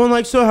rant going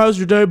like, so how's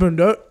your day been,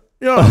 dude?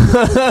 Yeah.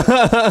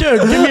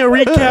 Dude, give me a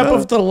recap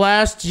of the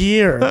last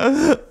year.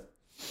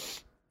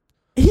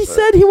 He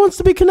said he wants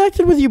to be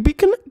connected with you.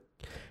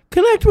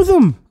 Connect with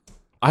him.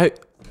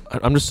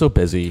 I'm just so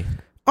busy.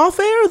 Off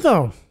air,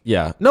 though.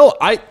 Yeah. No,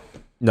 I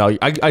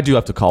do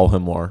have to call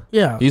him more.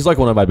 Yeah. He's like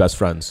one of my best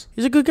friends.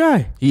 He's a good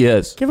guy. He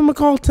is. Give him a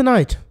call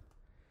tonight.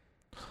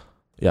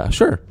 Yeah,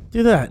 sure.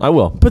 Do that. I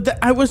will. But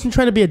I wasn't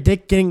trying to be a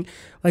dick trying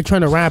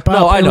to wrap up.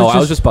 No, I know. I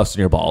was just busting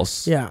your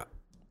balls. Yeah.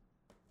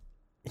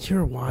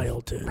 You're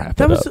wild, dude.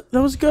 That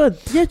was good.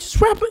 Yeah,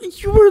 just wrap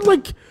it. You were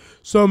like,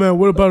 so man,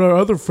 what about our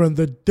other friend,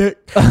 the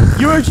dick?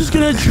 You were just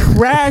gonna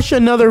trash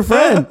another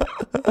friend.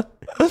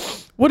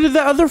 What did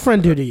the other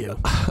friend do to you?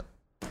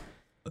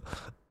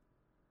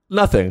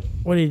 Nothing.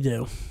 What did he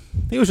do?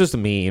 He was just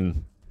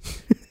mean.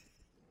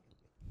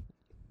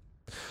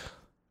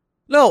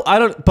 No, I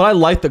don't. But I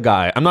like the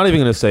guy. I'm not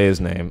even gonna say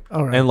his name.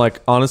 All right. And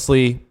like,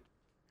 honestly,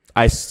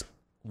 I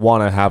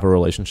want to have a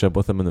relationship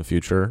with him in the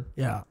future.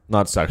 Yeah.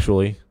 Not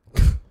sexually.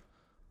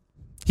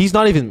 He's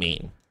not even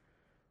mean.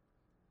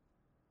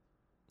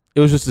 It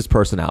was just his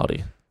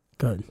personality.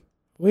 Good.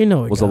 We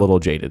know it was a little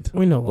jaded.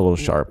 We know a little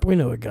sharp. We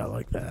know it got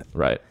like that.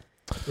 Right.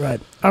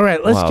 All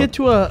right. Let's get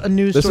to a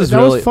news story. That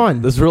really, was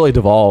fun. This really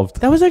devolved.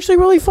 That was actually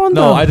really fun,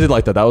 though. No, I did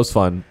like that. That was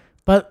fun.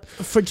 But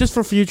for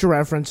future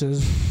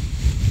references,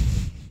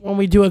 when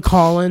we do a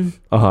call-in,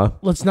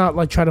 let's not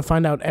like try to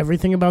find out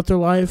everything about their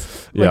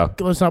life.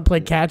 Let's not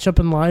play catch up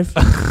in life.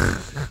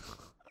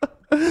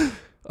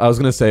 I was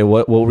gonna say,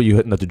 what were you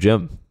hitting at the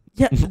gym?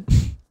 Yeah.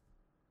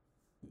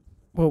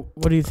 Well,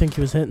 what do you think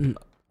he was hitting?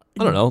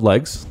 I don't know.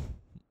 Legs.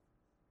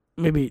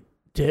 Maybe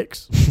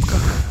dicks.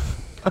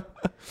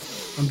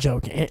 I'm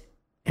joking.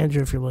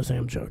 Andrew, if you're listening,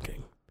 I'm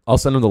joking. I'll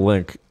send him the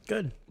link.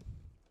 Good.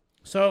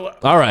 So,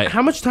 all right.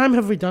 How much time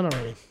have we done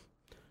already?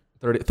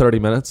 30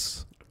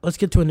 minutes. Let's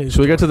get to a news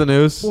story. Should we get to the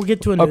news? We'll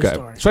get to a news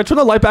story. Should I turn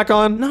the light back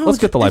on? No. Let's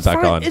get the light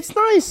back on. It's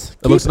nice.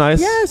 It looks nice?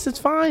 Yes, it's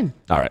fine.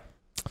 All right.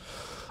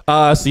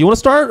 So you want to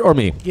start or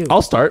me? You.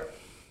 I'll start.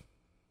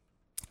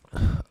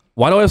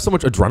 Why do I have so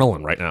much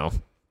adrenaline right now?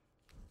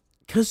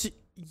 Because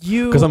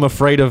I'm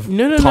afraid of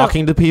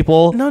talking to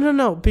people.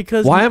 No.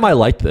 Because why am I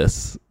like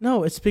this?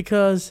 No, it's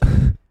because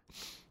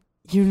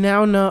you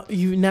now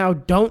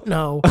don't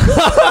know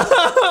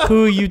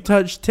who you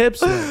touched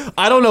tips with.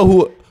 I don't know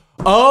who.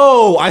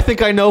 Oh, I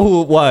think I know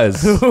who it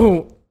was.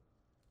 Who?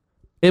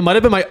 It might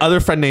have been my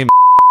other friend named.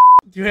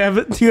 Do you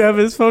have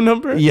his phone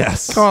number?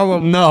 Yes. Call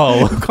him.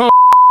 No. Call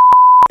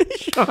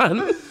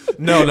Sean.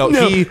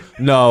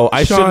 No.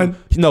 I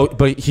shouldn't. No,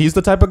 but he's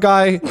the type of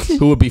guy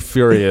who would be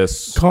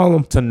furious. Call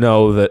him to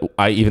know that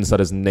I even said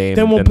his name.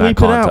 Then we'll in bleep that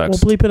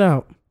context. We'll bleep it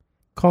out.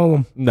 Call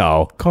him.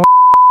 No. Call.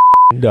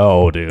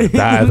 No, dude.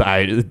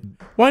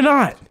 Why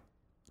not?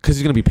 Because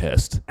he's gonna be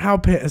pissed. How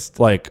pissed?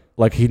 Like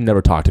he'd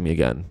never talk to me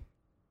again.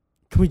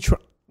 Can we try?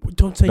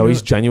 Don't say. No,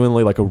 he's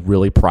genuinely like a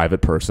really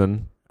private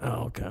person.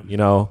 Oh, okay. You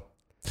know.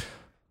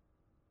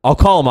 I'll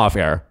call him off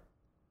air.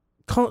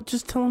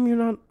 Just tell him you're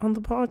not on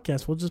the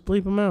podcast. We'll just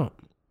bleep him out.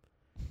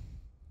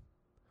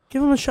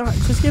 Give him a shot.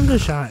 Just give him a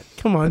shot.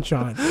 Come on,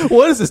 Sean.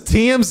 What is this,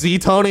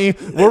 TMZ, Tony?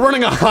 We're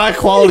running a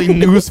high-quality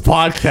news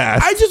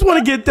podcast. I just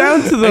want to get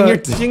down to the... And you're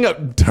digging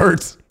up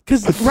dirt.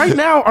 Because right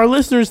now, our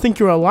listeners think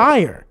you're a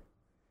liar.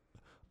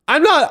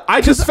 I'm not.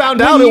 I just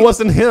found out it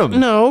wasn't him.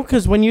 No,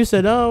 because when you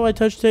said, oh, I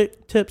touched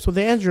tips with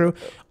Andrew,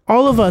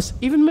 all of us,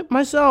 even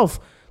myself,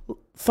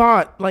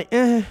 thought, like,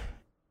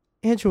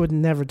 Andrew would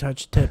never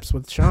touch tips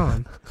with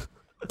Sean.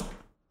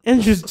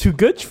 Andrew's too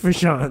good for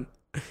Sean.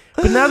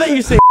 But now that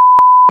you say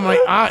I'm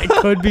like, it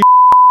could be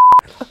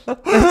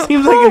that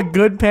seems like a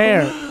good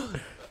pair.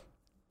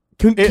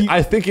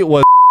 I think it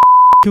was.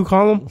 Can you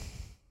call him?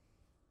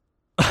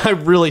 I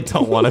really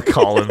don't want to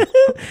call him.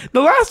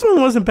 The last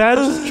one wasn't bad.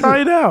 Just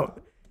try it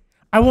out.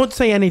 I won't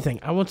say anything.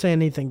 I won't say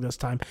anything this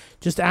time.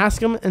 Just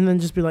ask him and then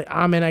just be like,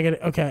 man, I get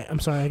it. Okay, I'm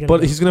sorry. I get it.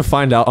 But he's going to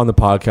find out on the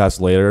podcast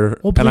later.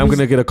 And I'm going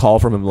to get a call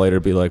from him later.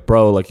 Be like,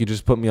 bro, like you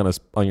just put me on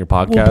your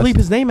podcast. We'll bleep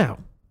his name out.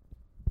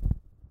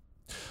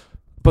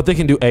 But they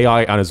can do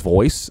AI on his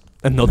voice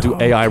and they'll do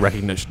AI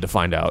recognition to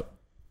find out.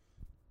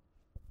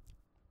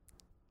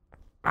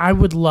 I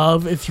would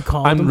love if you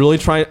called him. I'm really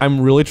trying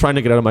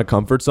to get out of my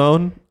comfort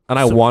zone, and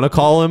I want to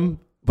call him,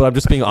 but I'm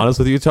just being honest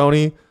with you,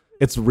 Tony.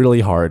 It's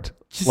really hard.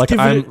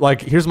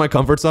 Here's my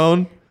comfort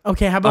zone.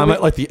 Okay, how about I'm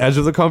at like the edge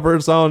of the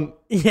comfort zone.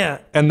 Yeah.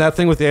 And that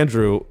thing with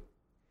Andrew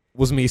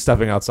was me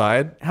stepping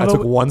outside. I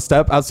took one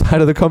step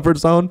outside of the comfort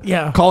zone.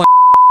 Yeah. Calling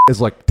is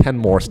like 10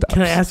 more steps.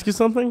 Can I ask you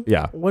something?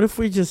 Yeah. What if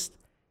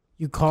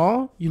you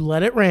call, you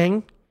let it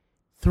ring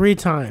 3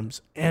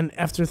 times, and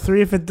after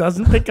 3, if it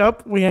doesn't pick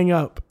up, we hang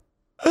up.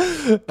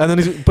 And then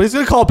he's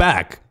gonna call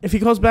back. If he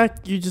calls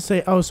back, you just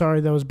say, "Oh,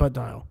 sorry, that was butt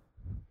dial."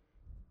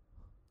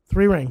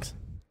 3 rings.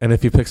 And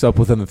if he picks up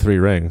within the 3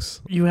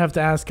 rings, you have to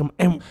ask him.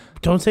 And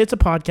don't say it's a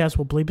podcast.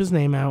 We'll bleep his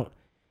name out.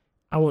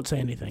 I won't say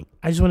anything.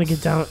 I just want to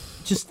get down.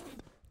 Just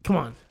come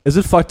on. Is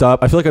it fucked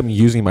up? I feel like I'm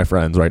using my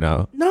friends right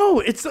now.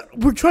 No,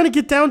 we're trying to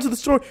get down to the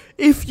story.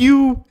 If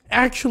you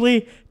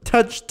actually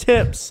touch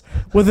tips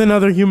with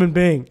another human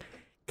being,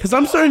 because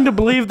I'm starting to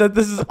believe that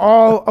this is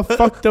all a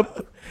fucked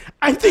up.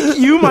 I think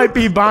you might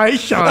be bi,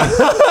 Sean.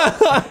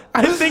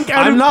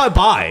 I'm not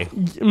bi.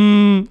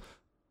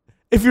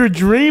 If you're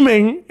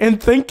dreaming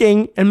and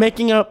thinking and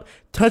making up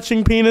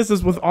touching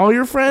penises with all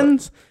your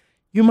friends,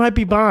 you might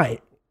be bi.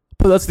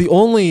 But that's the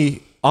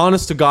only,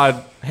 honest to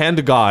God, hand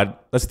to God,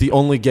 that's the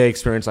only gay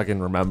experience I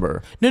can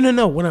remember.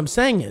 No. What I'm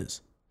saying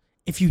is,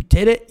 if you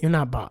did it, you're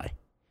not bi.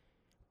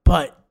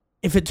 But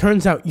if it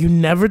turns out you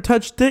never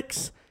touched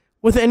dicks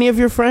with any of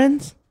your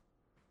friends,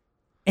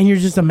 and you're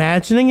just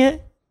imagining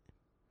it,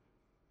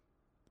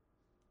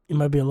 you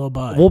might be a little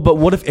bi. Well, but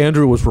what if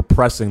Andrew was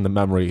repressing the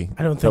memory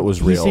that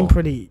was real? He seemed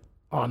pretty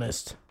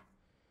honest.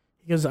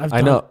 He goes,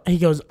 I know. He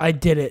goes, I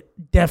did it.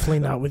 Definitely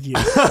not with you.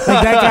 Like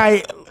that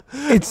guy,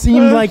 it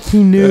seemed like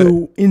he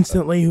knew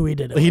instantly who he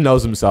did it with. He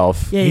knows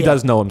himself. He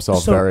does know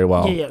himself very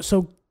well. Yeah.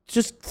 So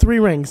just 3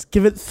 rings.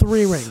 Give it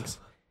 3 rings.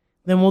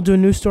 Then we'll do a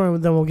new story,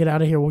 and then we'll get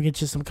out of here. We'll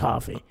get you some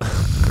coffee.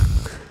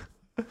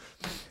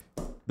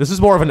 This is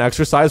more of an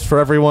exercise for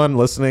everyone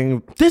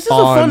listening. This is a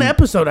fun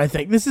episode, I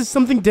think. This is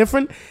something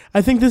different.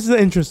 I think this is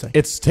interesting.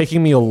 It's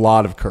taking me a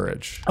lot of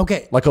courage.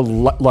 Okay.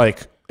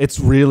 It's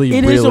really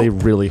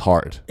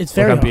hard. It's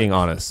very hard. I'm being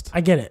honest.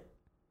 I get it.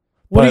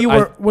 What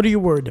are you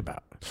worried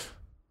about?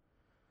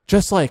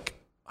 Just like,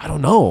 I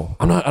don't know.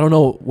 I don't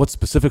know what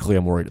specifically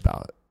I'm worried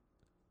about.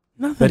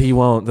 Nothing. That he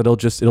won't,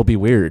 it'll be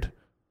weird.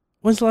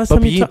 When's the last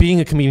time you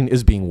being a comedian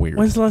is being weird.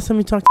 When's the last time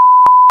you talked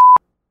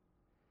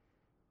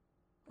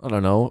I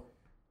don't know.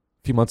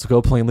 A few months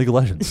ago playing League of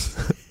Legends.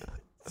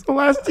 It's the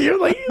last year,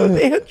 like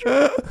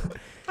Andrew.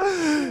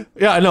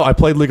 Yeah, I know. I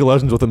played League of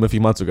Legends with him a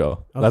few months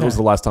ago. Okay. That was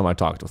the last time I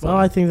talked with him. Well,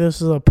 I think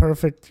this is a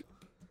perfect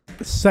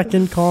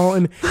second call,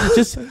 and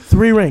just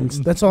 3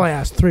 rings. That's all I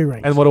asked. 3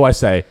 rings. And what do I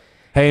say?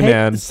 Hey,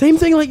 man. Same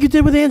thing like you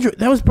did with Andrew.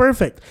 That was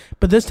perfect.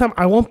 But this time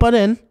I won't butt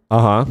in.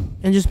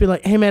 And just be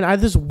like, hey, man, I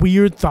have this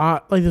weird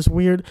thought, like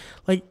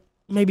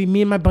maybe me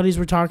and my buddies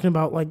were talking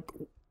about like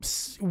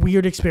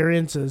weird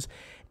experiences.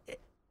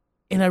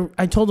 And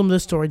I told him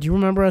this story. Do you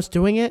remember us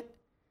doing it?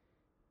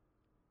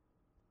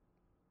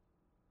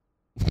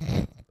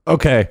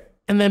 Okay.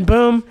 And then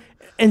boom.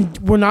 And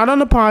we're not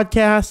on a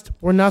podcast.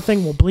 We're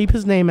nothing. We'll bleep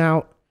his name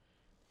out.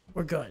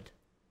 We're good.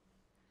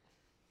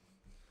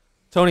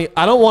 Tony,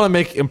 I don't want to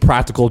make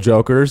impractical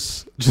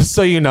jokers, just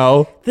so you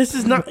know. This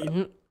is not...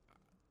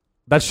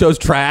 That show's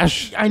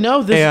trash. I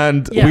know.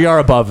 We are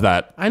above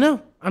that. I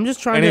know. I'm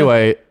just trying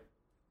Anyway,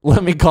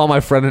 let me call my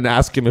friend and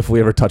ask him if we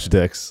ever touch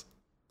dicks.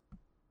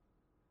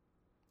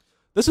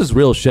 This is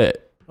real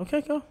shit.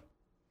 Okay, go.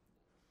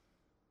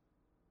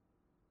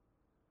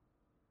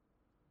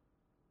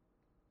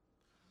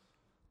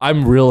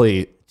 I'm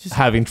really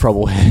having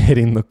trouble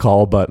hitting the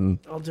call button.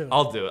 I'll do it.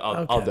 I'll do it.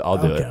 I'll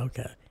do it.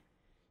 Okay.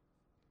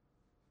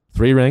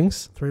 3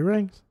 rings? 3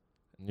 rings.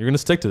 You're going to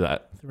stick to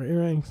that. 3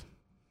 rings.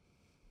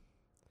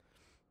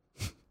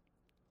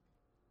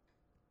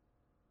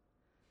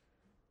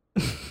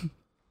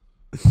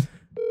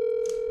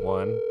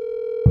 One.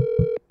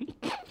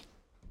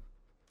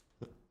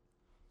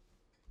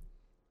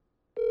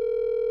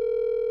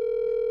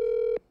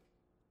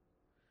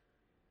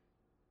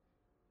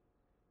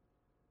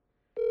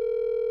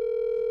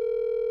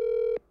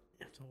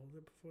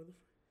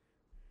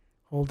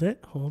 Hold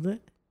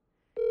it.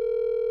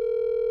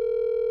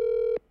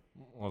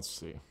 Let's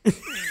see.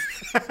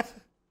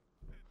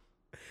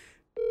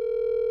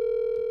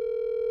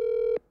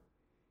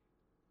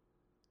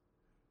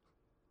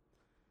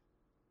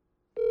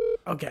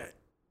 Okay.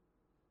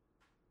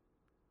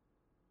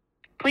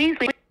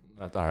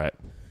 All right.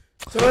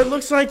 So it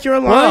looks like you're a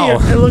liar.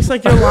 It looks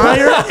like you're a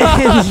liar,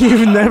 and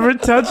you've never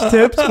touched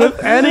tips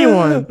with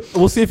anyone.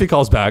 We'll see if he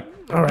calls back.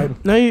 All right.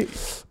 Now,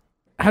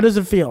 how does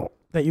it feel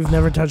that you've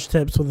never touched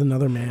tips with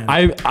another man?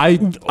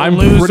 I'm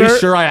pretty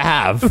sure I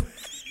have.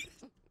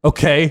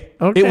 Okay.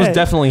 It was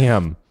definitely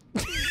him.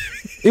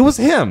 It was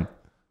him.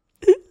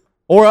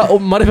 Or it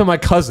might have been my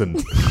cousin.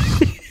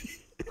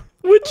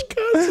 Which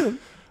cousin?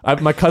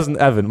 My cousin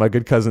Evan, my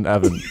good cousin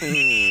Evan.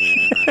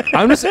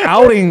 I'm just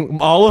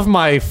outing all of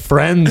my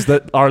friends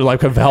that are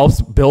like have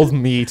helped build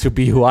me to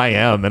be who I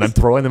am, and I'm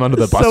throwing them under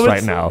the bus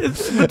right now.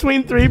 It's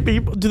between 3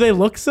 people. Do they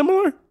look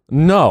similar?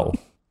 No.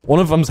 One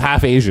of them's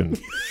half Asian,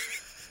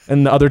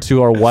 and the other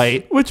 2 are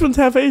white. Which one's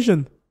half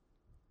Asian?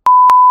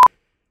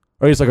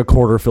 Or he's like a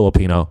quarter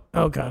Filipino.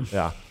 Okay.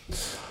 Yeah.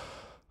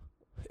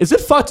 Is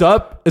it fucked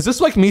up? Is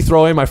this like me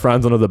throwing my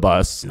friends under the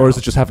bus, or is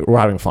it just we're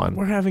having fun?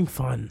 We're having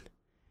fun.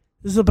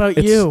 This is about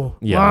you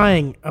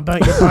lying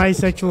about your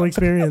bisexual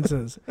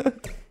experiences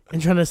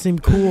and trying to seem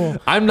cool.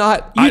 I'm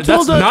not.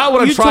 That's not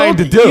what I'm trying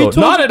to do.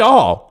 Not at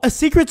all.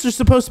 Secrets are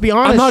supposed to be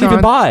honest. I'm not even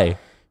bi.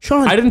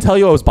 Sean, I didn't tell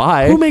you I was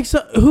bi.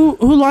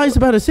 Who lies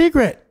about a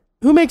secret?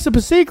 Who makes up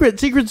a secret?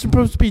 Secret's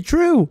supposed to be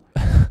true.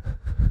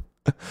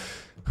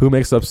 Who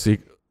makes up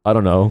secret? I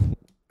don't know.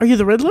 Are you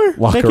the Riddler?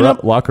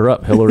 Lock her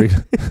up, Hillary.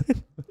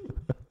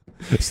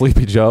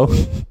 Sleepy Joe.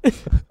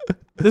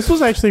 This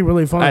was actually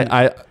really fun.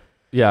 I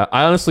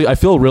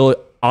feel really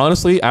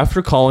honestly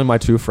after calling my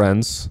 2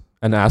 friends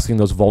and asking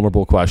those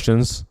vulnerable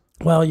questions.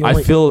 Well,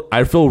 I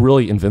feel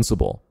really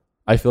invincible.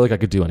 I feel like I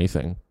could do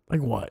anything.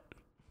 Like what?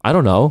 I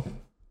don't know.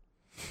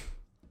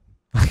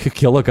 I could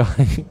kill a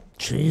guy.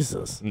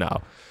 Jesus.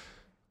 No.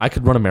 I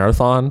could run a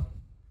marathon,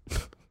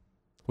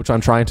 which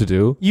I'm trying to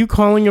do. You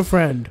calling a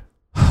friend?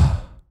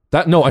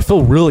 That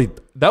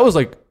was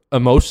like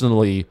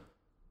emotionally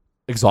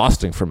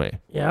exhausting for me.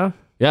 Yeah.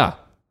 Yeah.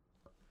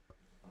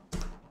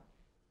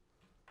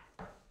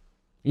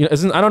 You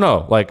know, I don't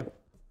know. Like,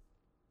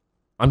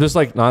 I'm just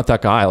like not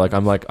that guy. Like,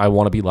 I'm like, I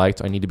want to be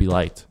liked. I need to be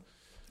liked.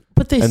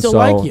 But they still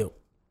like you.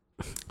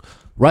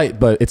 Right.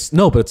 But it's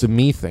a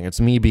me thing.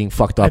 It's me being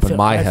fucked up in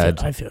my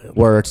head. I feel it.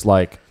 Where it's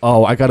like,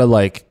 oh, I gotta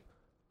like,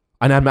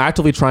 and I'm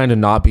actively trying to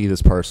not be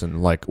this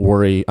person. Like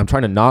I'm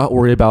trying to not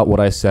worry about what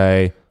I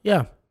say.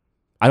 Yeah.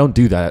 I don't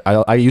do that.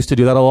 I used to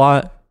do that a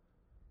lot,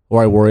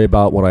 where I worry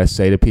about what I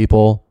say to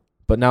people.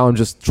 But now I'm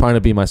just trying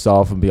to be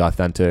myself and be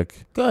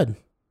authentic. Good.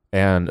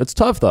 And it's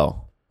tough though.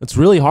 It's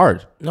really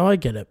hard. No, I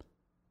get it.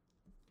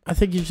 I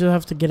think you just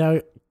have to get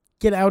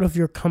out of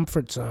your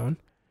comfort zone.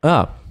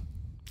 Ah.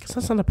 Because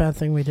that's not a bad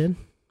thing we did.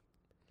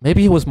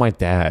 Maybe it was my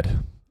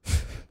dad.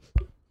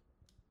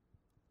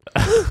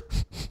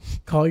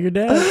 Call your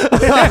dad.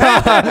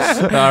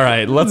 All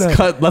right,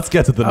 let's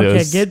get to the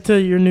news. Okay, get to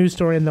your news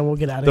story and then we'll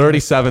get out of here.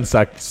 37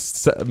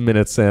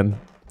 minutes in.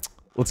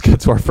 Let's get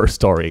to our first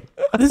story.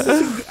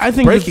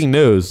 Breaking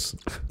news.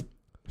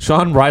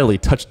 Sean Riley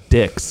touched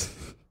tips.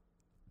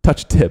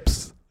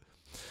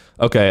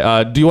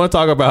 Okay, do you want to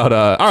talk about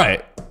all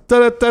right. We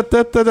can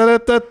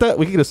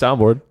get a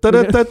soundboard.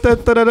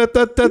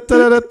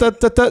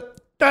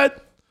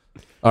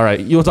 All right,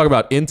 you want to talk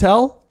about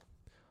Intel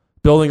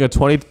building a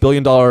 $20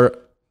 billion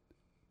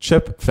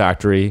chip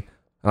factory?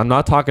 I'm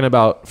not talking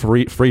about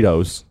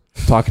Fritos.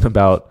 I'm talking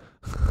about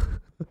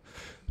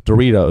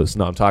Doritos.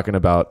 No, I'm talking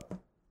about,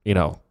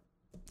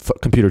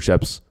 computer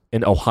chips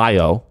in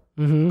Ohio,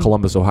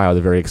 Columbus, Ohio,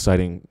 the very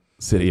exciting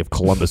city of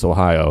Columbus,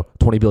 Ohio.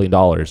 $20 billion.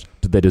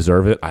 Did they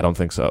deserve it? I don't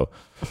think so.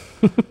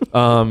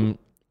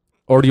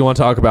 Or do you want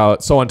to talk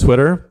about, so on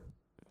Twitter,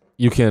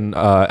 you can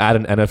add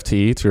an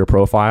NFT to your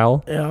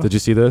profile. Yeah. Did you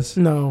see this?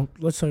 No,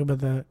 let's talk about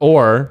that.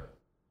 Or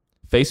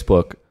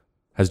Facebook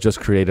has just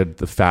created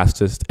the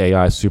fastest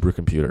AI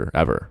supercomputer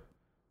ever.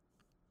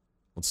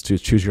 Let's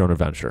choose your own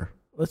adventure.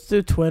 Let's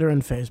do Twitter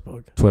and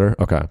Facebook. Twitter?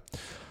 Okay.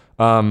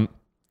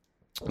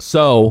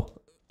 So,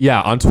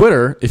 yeah, on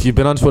Twitter, if you've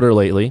been on Twitter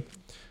lately,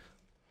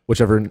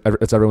 whichever,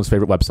 it's everyone's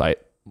favorite website.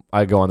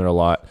 I go on there a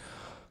lot.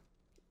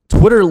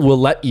 Twitter will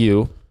let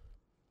you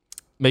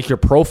make your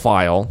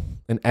profile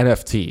an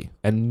NFT,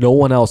 and no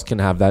one else can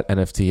have that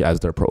NFT as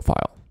their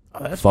profile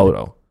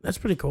photo. That's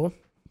pretty cool.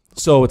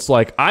 So it's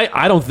like,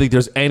 I don't think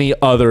there's any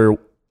better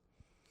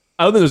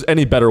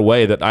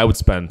way that I would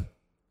spend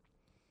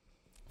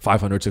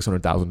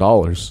 $500,000,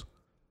 $600,000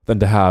 than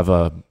to have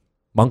a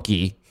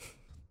monkey.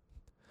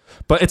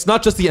 But it's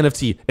not just the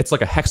NFT. It's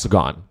like a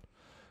hexagon.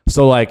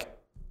 So like,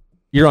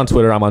 you're on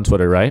Twitter. I'm on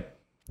Twitter, right?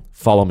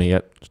 Follow me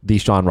at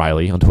Sean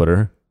Riley on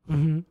Twitter.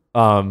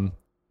 Mm-hmm.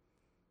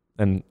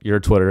 And your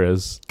Twitter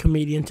is?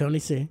 Comedian Tony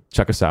C.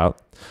 Check us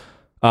out.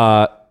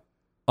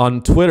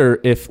 On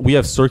Twitter, if we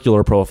have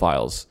circular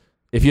profiles,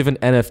 if you have an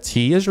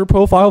NFT as your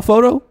profile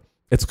photo,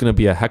 it's going to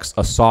be a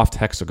soft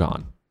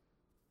hexagon.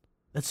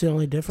 That's the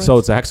only difference? So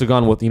it's a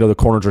hexagon with, the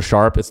corners are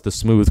sharp. It's the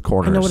smooth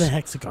corners. I know what a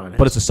hexagon is.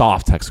 But it's a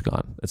soft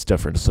hexagon. It's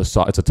different. It's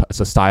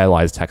a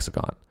stylized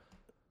hexagon.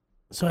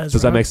 So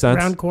does that make sense?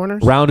 Round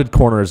corners? Rounded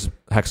corners,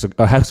 a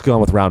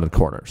hexagon with rounded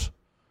corners.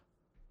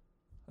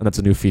 and that's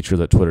a new feature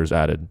that Twitter's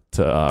added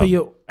to. But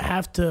you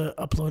have to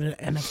upload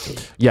an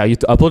NFT. Yeah, you have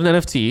to upload an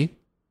NFT,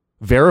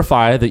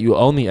 verify that you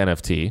own the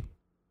NFT,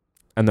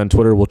 and then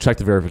Twitter will check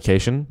the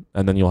verification,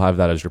 and then you'll have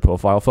that as your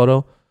profile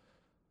photo.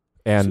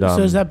 And so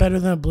is that better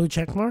than a blue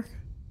check mark?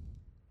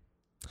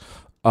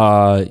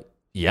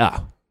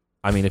 Yeah.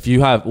 I mean, if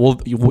you have,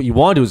 what you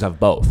want to do is have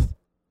both.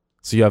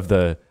 So you have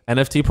the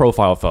NFT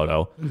profile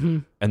photo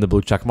and the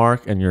blue check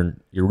mark, and you're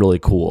really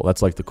cool.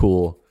 That's like the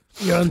cool.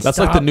 That's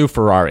like the new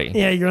Ferrari.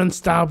 Yeah, you're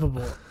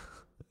unstoppable.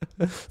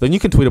 Then you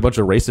can tweet a bunch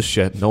of racist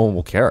shit. No one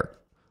will care.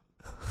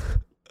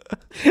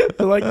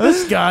 Like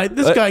this guy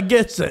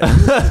gets it.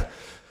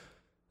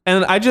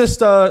 And I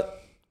just, I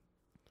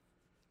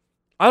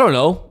don't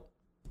know.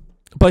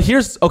 But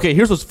here's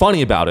what's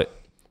funny about it.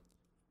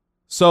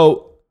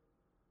 So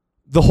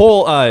the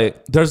whole,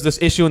 there's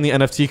this issue in the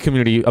NFT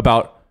community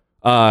about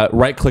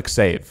right-click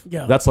save.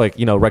 Yeah. That's like,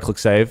 right-click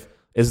save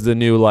is the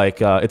new,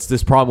 it's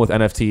this problem with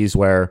NFTs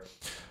where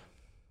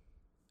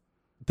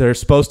there's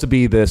supposed to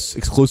be this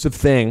exclusive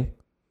thing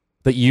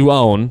that you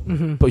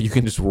own, but you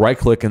can just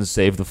right-click and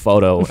save the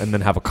photo and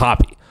then have a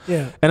copy.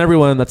 Yeah.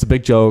 And that's a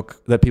big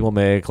joke that people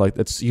make. Like,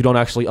 you don't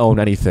actually own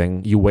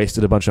anything. You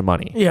wasted a bunch of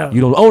money. Yeah.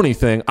 You don't own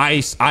anything.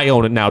 I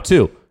own it now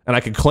too. And I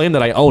can claim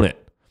that I own it.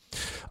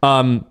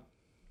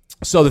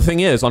 So the thing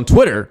is, on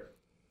Twitter,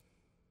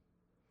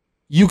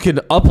 you can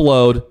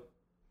upload.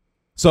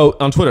 So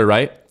on Twitter,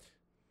 right?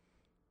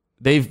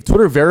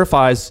 Twitter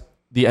verifies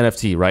the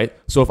NFT, right?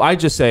 So if I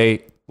just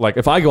say, like,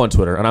 if I go on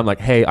Twitter and I'm like,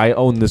 hey, I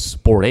own this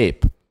Bored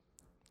Ape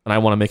and I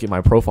want to make it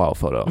my profile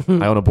photo.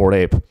 I own a Bored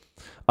Ape.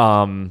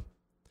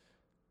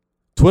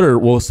 Twitter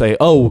will say,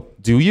 oh,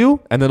 do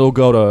you? And then it'll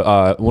go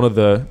to one of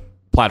the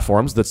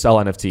platforms that sell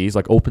NFTs,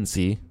 like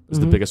OpenSea is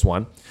the biggest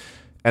one.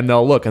 And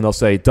they'll look and they'll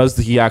say, does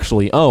he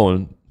actually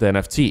own the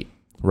NFT,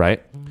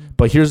 right?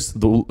 But there's a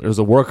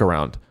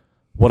workaround.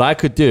 What I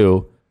could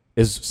do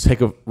is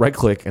take a right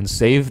click and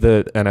save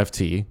the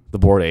NFT, the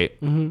Bored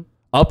Ape,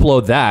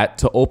 upload that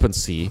to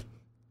OpenSea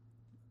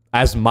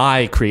as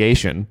my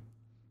creation,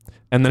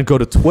 and then go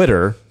to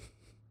Twitter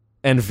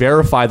and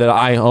verify that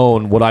I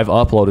own what I've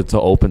uploaded to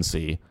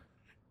OpenSea.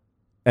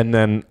 And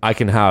then I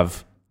can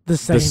have the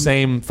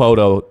same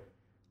photo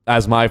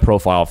as my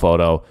profile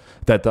photo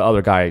that the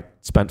other guy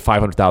spent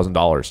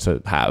 $500,000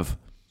 to have.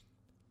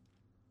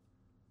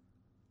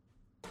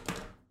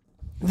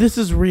 This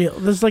is real.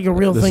 This is like a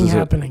real thing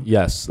happening.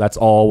 Yes, that's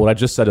all. What I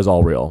just said is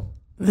all real.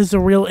 This is a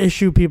real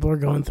issue people are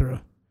going through.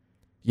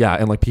 Yeah,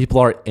 and like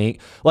people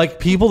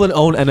that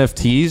own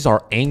NFTs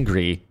are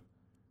angry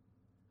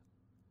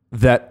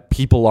that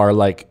people are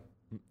like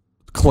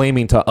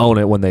claiming to own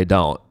it when they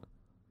don't.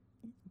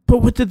 But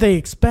what did they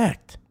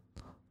expect?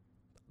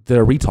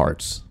 They're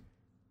retards.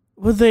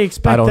 What did they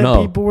expect? I don't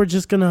know. People were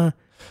just gonna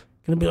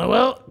be like,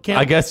 well,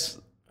 I guess.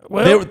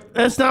 Well,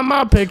 that's not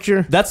my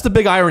picture. That's the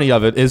big irony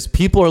of it is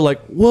people are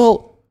like,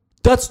 well,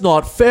 that's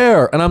not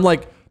fair, and I'm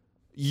like,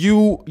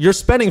 you're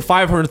spending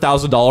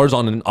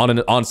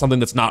 $500,000 on something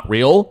that's not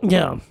real.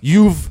 Yeah,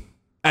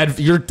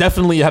 you're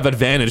definitely have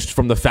advantaged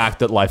from the fact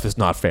that life is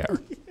not fair.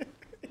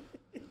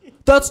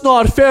 That's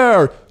not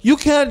fair. You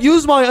can't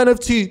use my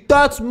NFT.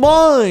 That's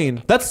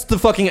mine. That's the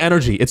fucking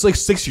energy. It's like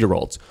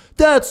 6-year-olds.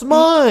 That's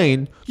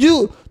mine.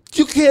 You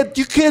can't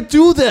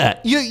do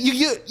that. You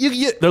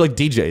they're like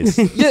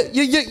DJs.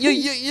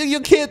 You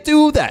can't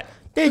do that.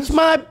 That's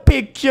my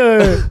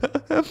picture.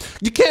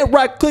 You can't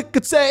right click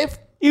and save.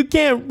 You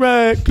can't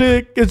right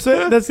click and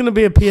save. That's gonna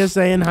be a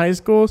PSA in high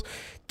schools.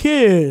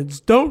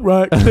 Kids, don't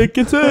right click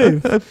and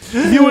save. If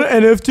you want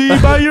an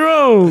NFT, buy your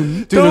own.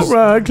 Dude, don't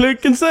right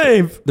click and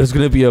save. There's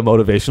gonna be a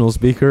motivational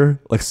speaker,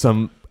 like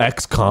some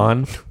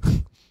ex-con.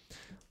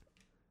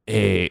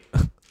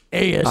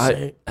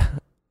 ASA.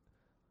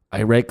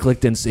 I right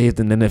clicked and saved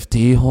an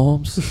NFT,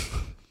 Holmes.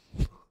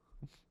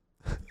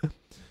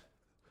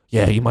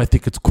 Yeah, you might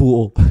think it's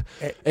cool.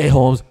 Hey,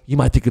 Holmes, you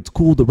might think it's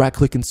cool to right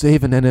click and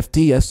save an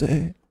NFT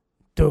essay.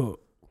 Dude,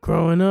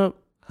 growing up,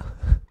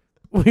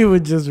 we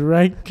would just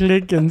right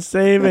click and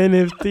save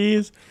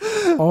NFTs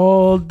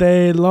all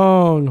day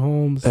long,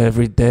 Holmes.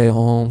 Every day,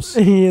 Holmes.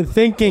 You're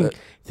thinking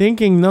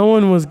no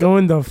one was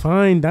going to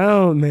find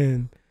out,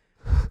 man.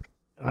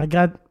 I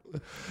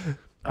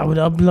would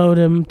upload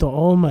them to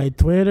all my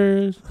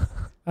Twitters.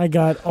 I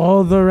got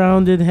all the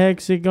rounded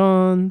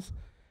hexagons.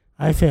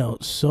 I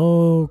felt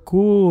so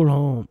cool,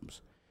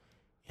 Holmes.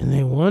 And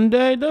then one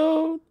day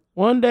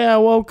I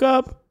woke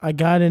up, I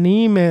got an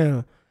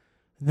email.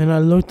 Then I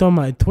looked on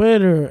my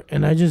Twitter,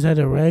 and I just had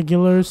a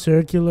regular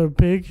circular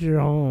picture,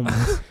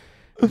 Holmes.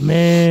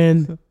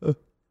 Man,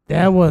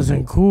 that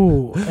wasn't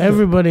cool.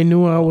 Everybody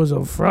knew I was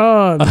a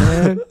fraud,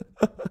 man.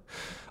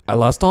 I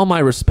lost all my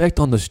respect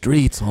on the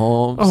streets,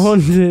 Holmes. On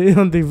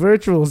the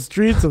virtual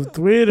streets of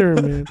Twitter,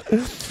 man.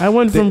 I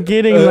went from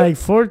getting like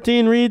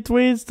 14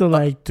 retweets to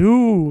like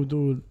 2,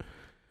 dude.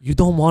 You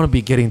don't want to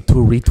be getting 2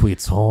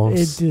 retweets,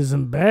 Holmes. It is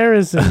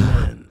embarrassing,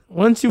 man.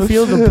 Once you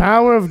feel the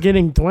power of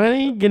getting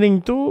 20,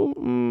 getting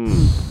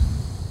 2,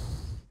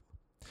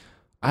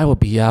 I will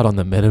be out on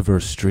the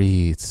metaverse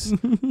streets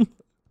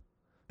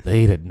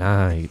late at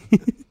night.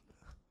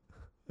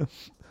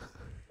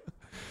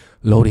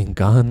 Loading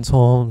guns,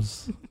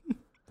 Holmes.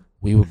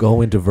 We would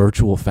go into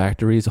virtual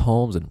factories,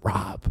 Holmes, and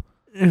rob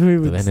the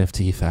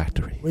NFT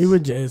factories. We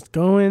would just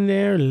go in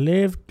there,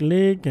 left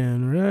click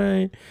and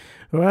right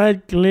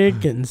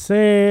click and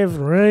save,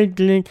 right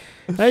click.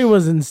 I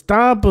was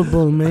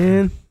unstoppable,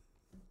 man.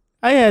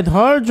 I had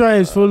hard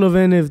drives full of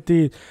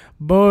NFTs,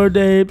 Bored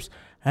Apes,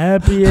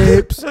 Happy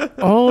Apes,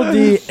 all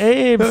the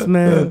apes,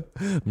 man.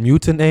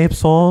 Mutant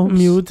apes, Holmes.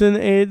 Mutant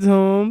apes,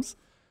 Holmes.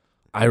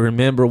 I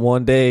remember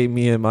one day,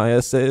 me and my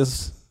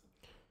essays,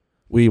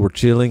 we were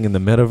chilling in the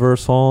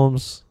metaverse,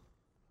 Holmes.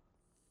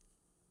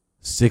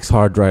 6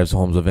 hard drives,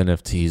 Holmes, of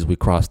NFTs. We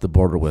crossed the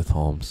border with,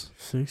 Holmes.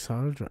 6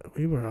 hard drives.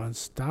 We were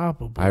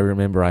unstoppable. I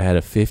remember I had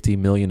a 50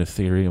 million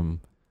Ethereum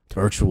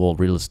virtual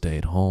real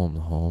estate home,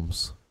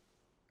 Holmes.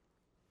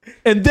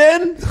 And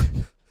then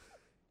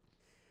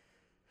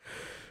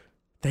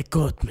they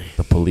got me.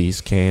 The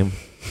police came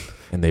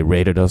and they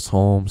raided us,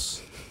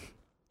 Holmes.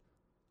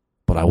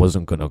 But I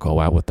wasn't going to go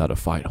out without a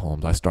fight,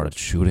 Holmes. I started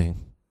shooting.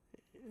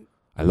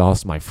 I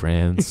lost my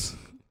friends.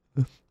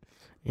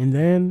 And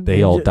then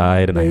they all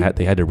died, and they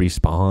had to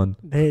respawn.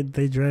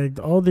 They dragged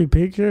all the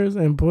pictures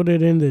and put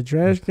it in the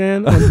trash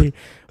can on the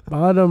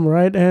bottom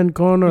right-hand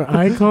corner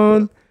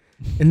icon,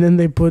 and then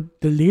they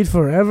put delete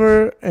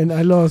forever, and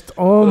I lost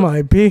all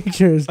my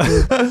pictures.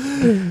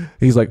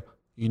 He's like,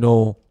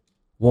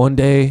 one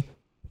day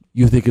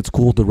you think it's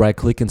cool to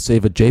right-click and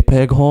save a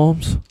JPEG,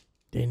 Holmes,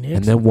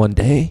 and then one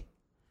day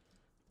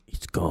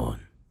it's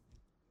gone.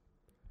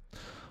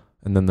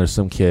 And then there's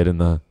some kid in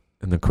the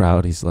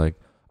crowd. He's like,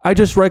 I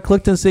just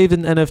right-clicked and saved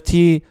an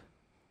NFT.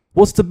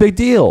 What's the big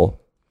deal?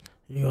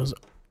 He goes,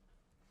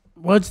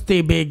 what's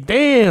the big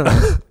deal?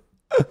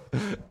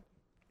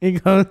 he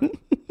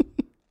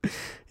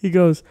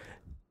goes,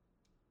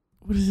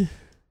 what is it?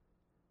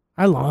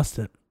 I lost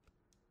it.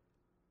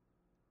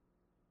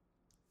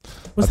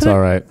 That's all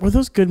right. Were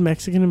those good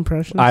Mexican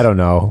impressions? I don't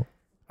know.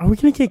 Are we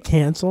going to get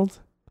canceled?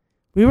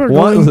 We were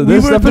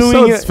this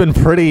episode's been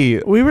pretty.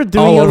 We were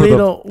doing a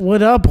little,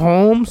 what up,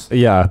 Holmes?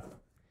 Yeah.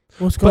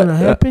 What's going to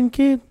happen,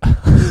 kid?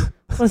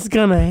 What's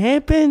going to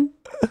happen?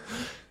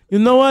 You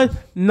know what?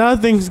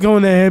 Nothing's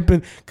going to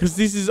happen because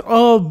this is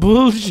all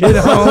bullshit,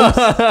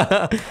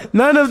 Holmes.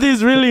 None of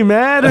this really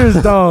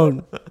matters,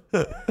 dog.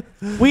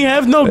 We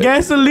have no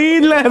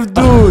gasoline left,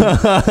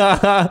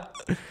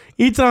 dude.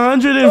 It's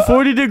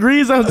 140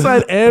 degrees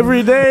outside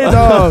every day,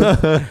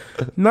 dog.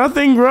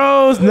 Nothing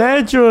grows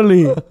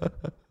naturally.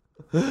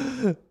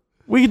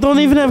 We don't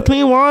even have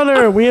clean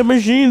water. We have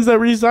machines that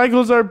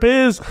recycles our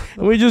piss,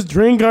 and we just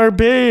drink our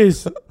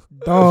piss.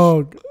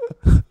 Dog.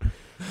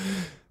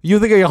 You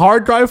think a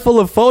hard drive full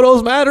of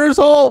photos matters,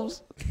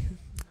 Holmes?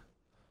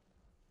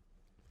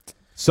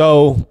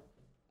 So,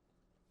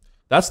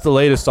 that's the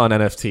latest on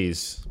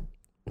NFTs.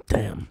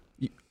 Damn.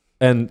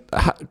 And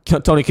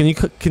Tony, can you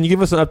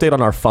give us an update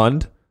on our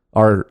fund,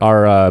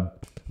 our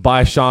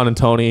Buy Sean and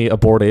Tony a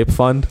Bored Ape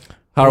fund?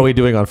 How are we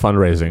doing on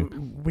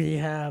fundraising? We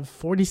have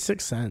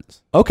 46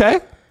 cents.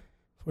 Okay.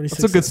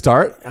 46 That's a good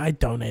start. I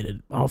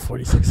donated all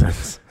 46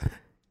 cents.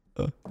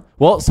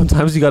 Well,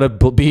 sometimes you got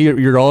to be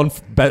your own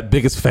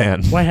biggest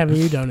fan. Why haven't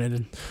you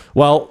donated?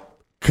 Well,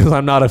 because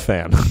I'm not a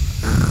fan.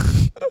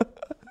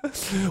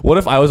 What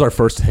if I was our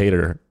first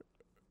hater?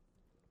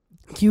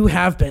 You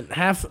have been.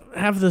 Half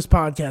this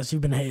podcast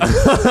you've been hating.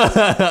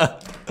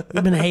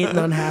 You've been hating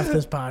on half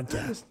this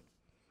podcast.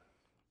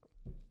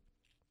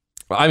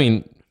 I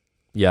mean,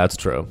 yeah, it's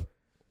true.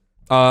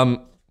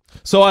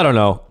 So I don't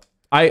know.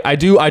 I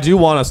do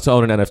want us to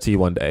own an NFT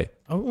one day.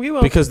 Oh, we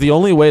will. Because the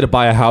only way to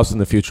buy a house in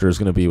the future is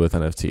going to be with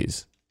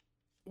NFTs.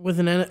 With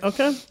an NFT?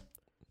 Okay.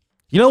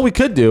 You know what we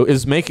could do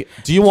is make...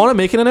 Do you want to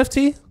make an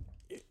NFT?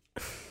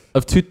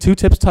 Of two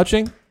tips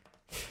touching?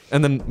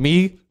 And then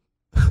me?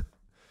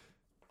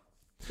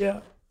 Yeah.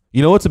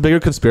 You know what's a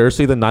bigger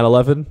conspiracy than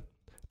 9/11?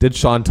 Did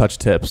Sean touch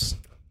tips?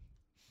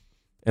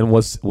 And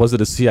was it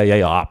a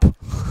CIA op?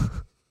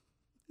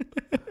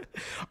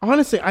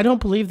 Honestly, I don't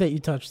believe that you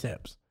touch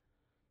tips.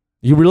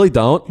 You really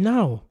don't?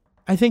 No.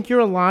 I think you're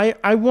a liar.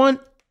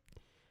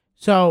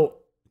 So,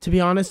 to be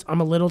honest,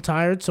 I'm a little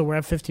tired, so we're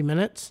at 50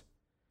 minutes.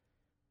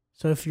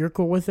 So if you're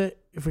cool with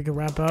it, if we could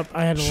wrap up.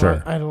 I had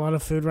a lot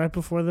of food right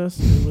before this.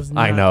 It was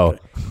not I know. Good.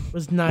 It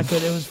was not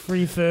good. It was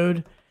free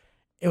food.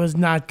 It was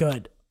not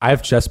good. I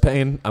have chest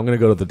pain. I have to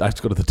go to the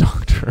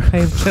doctor. I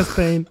have chest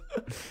pain.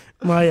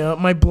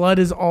 My blood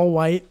is all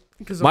white.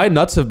 My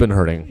nuts have been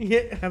hurting.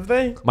 Yeah, have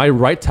they? My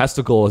right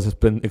testicle has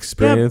been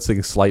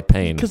experiencing slight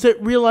pain. Because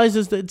it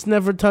realizes that it's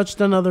never touched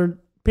another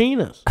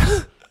penis.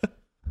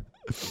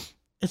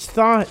 It's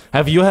thought.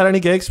 Have you had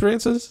any gay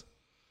experiences?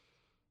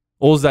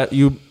 Or was that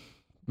you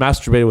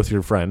masturbated with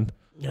your friend?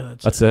 Yeah,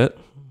 that's it.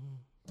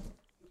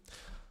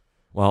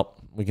 Well,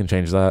 we can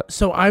change that.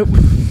 So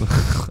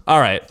all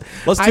right.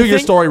 Let's do your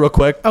story real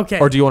quick. Okay.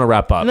 Or do you want to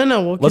wrap up?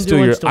 No. Let's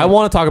do your story. I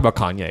want to talk about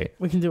Kanye.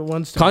 We can do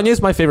one story.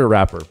 Kanye's my favorite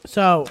rapper.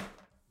 So...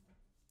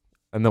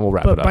 And then we'll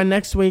wrap it up. By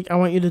next week, I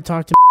want you to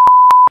talk to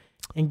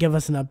and give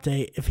us an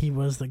update if he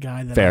was the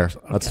guy that... Fair.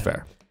 That's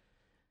fair.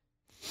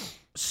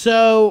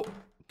 So,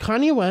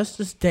 Kanye West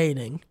is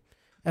dating,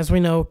 as we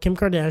know, Kim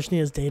Kardashian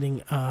is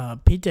dating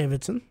Pete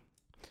Davidson.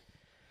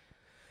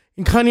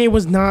 And Kanye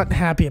was not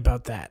happy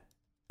about that.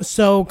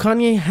 So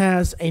Kanye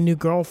has a new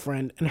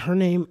girlfriend, and her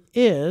name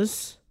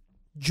is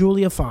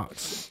Julia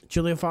Fox.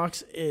 Julia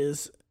Fox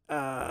is,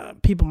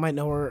 people might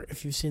know her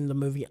if you've seen the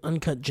movie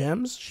Uncut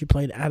Gems. She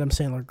played Adam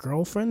Sandler's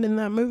girlfriend in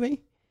that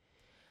movie.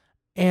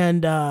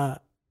 And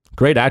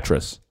great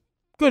actress.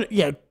 Good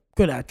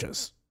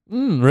actress.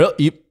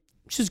 Really?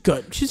 She's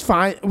good. She's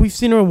fine. We've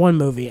seen her in one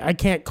movie. I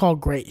can't call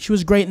great. She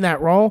was great in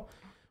that role,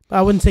 but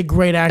I wouldn't say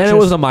great actress. And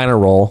it was a minor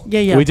role.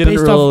 Yeah. We didn't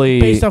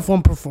based off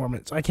one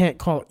performance. I can't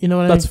call. You know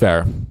what I mean? That's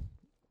fair.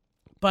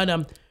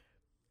 But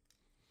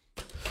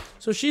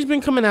so she's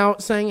been coming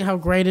out saying how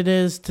great it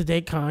is to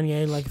date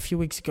Kanye. Like a few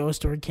weeks ago, a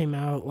story came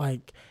out.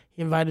 Like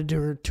he invited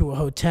her to a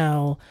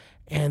hotel,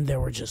 and there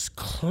were just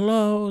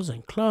clothes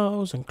and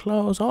clothes and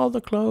clothes, all the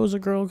clothes a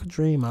girl could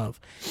dream of.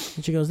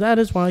 And she goes, "That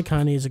is why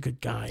Kanye is a good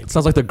guy." It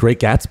sounds like the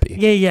Great Gatsby.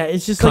 Yeah.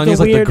 It's just Kanye's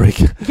like a weird. like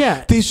the Great.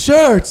 Yeah. These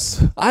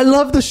shirts. I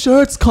love the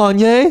shirts,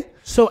 Kanye.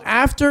 So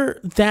after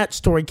that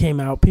story came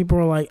out, people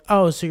were like,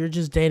 "Oh, so you're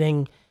just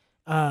dating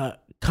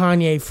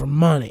Kanye for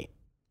money?"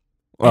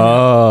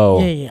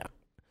 And Yeah.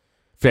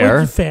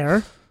 Fair.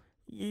 Fair.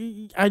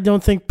 I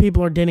don't think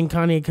people are dating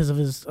Kanye because of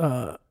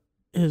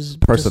his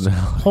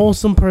personality.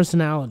 wholesome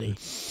personality.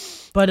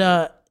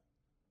 But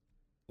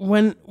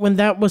when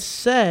that was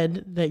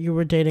said that you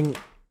were dating,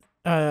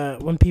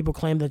 when people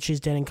claimed that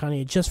she's dating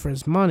Kanye just for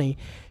his money,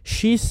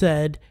 she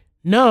said,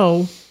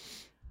 "No,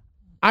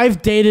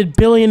 I've dated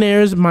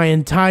billionaires my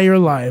entire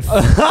life."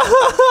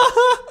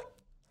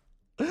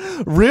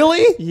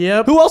 Really?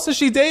 Yep. Who else has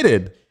she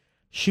dated?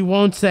 She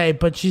won't say,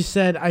 but she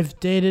said,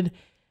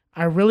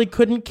 I really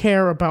couldn't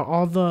care about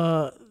all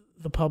the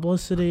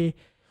publicity,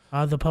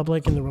 the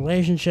public and the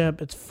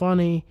relationship. It's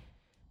funny.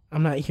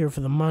 I'm not here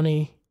for the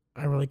money.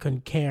 I really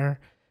couldn't care.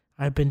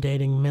 I've been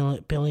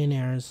dating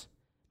billionaires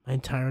my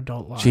entire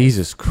adult life.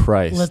 Jesus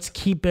Christ. Let's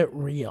keep it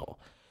real.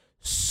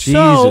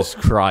 Jesus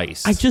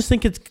Christ. I just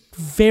think it's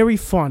very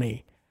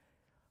funny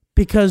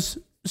because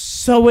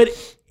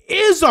it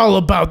is all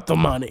about the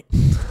money.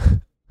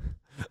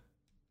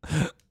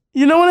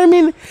 You know what I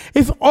mean?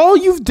 If all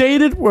you've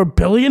dated were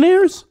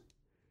billionaires?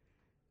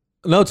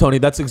 No, Tony,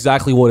 that's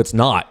exactly what it's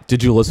not.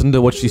 Did you listen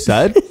to what she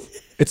said?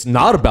 It's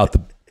not about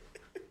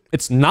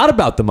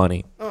the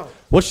money. Oh.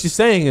 What she's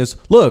saying is,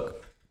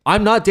 look,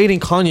 I'm not dating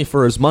Kanye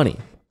for his money.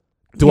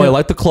 Do I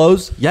like the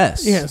clothes?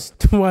 Yes. Yes.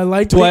 Do I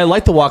like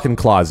the walk-in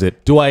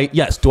closet?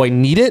 Yes. Do I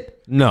need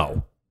it?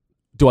 No.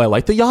 Do I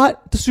like the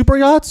yacht? The super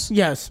yachts?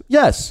 Yes.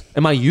 Yes.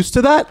 Am I used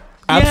to that?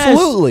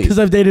 Absolutely. Because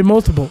I've dated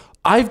multiple.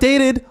 I've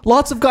dated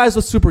lots of guys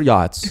with super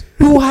yachts.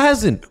 Who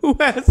hasn't? Who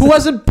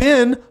hasn't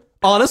been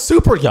on a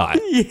super yacht?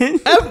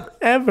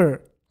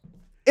 Ever.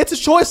 It's a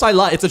choice I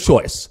like. It's a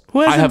choice. Who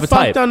hasn't I have a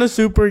fucked type. on a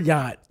super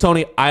yacht?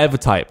 Tony, I have a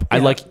type. I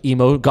like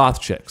emo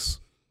goth chicks.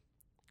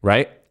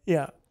 Right?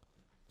 Yeah.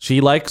 She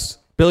likes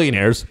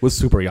billionaires with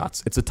super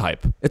yachts. It's a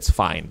type. It's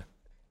fine.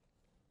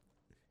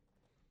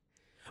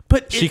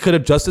 But she could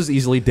have just as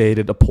easily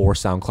dated a poor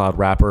SoundCloud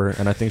rapper,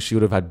 and I think she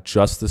would have had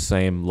just the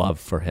same love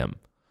for him.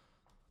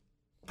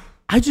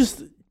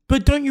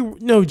 But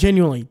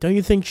genuinely, don't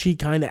you think she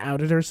kind of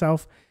outed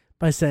herself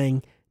by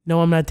saying,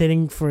 "No, I'm not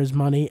dating for his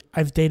money.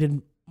 I've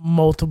dated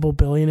multiple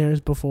billionaires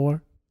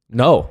before"?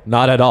 No,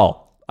 not at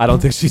all. I don't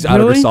think she's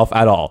outed herself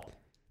at all.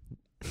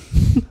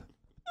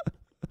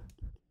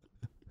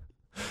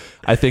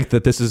 I think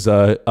that this is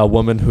a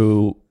woman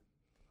who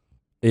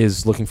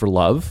is looking for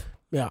love.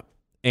 Yeah.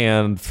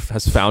 And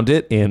has found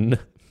it in...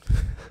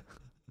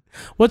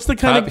 What's the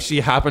kind of...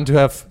 She happened to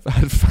have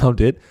found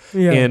it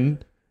in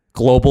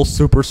global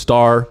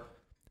superstar,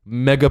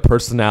 mega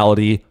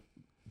personality,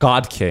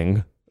 God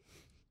King,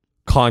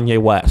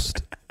 Kanye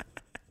West.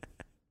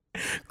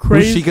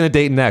 Crazy. Who's she going to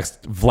date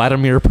next?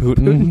 Vladimir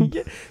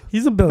Putin?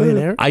 He's a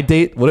billionaire.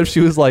 What if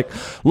she was like,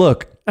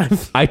 look,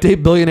 I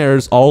date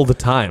billionaires all the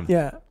time.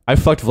 Yeah. I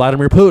fucked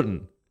Vladimir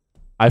Putin.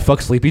 I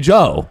fucked Sleepy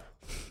Joe.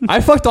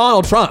 I fucked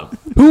Donald Trump.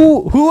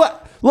 Who?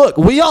 Look,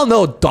 we all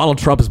know Donald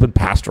Trump has been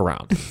passed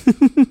around.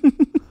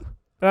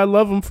 But I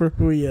love him for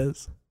who he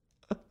is.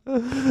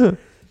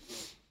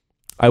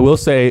 I will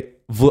say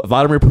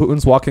Vladimir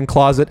Putin's walk-in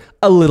closet,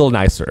 a little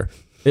nicer.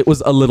 It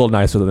was a little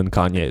nicer than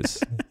Kanye's.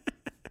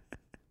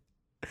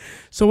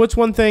 So what's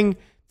one thing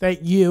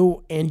that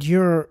you and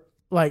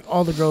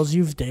all the girls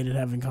you've dated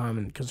have in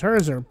common? Because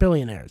hers are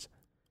billionaires.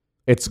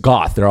 It's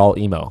goth. They're all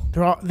emo.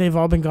 They've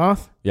all been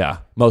goth? Yeah,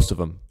 most of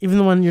them. Even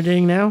the one you're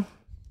dating now?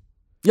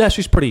 Yeah,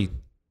 she's pretty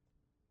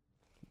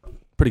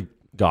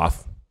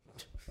goth.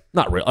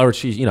 Not real. Or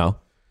she's,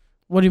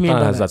 What do you mean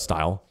by has that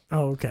style.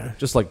 Oh, okay.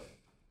 Just like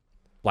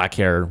black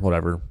hair,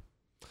 whatever.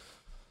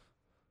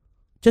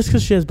 Just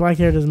because she has black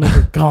hair doesn't make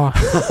her goth.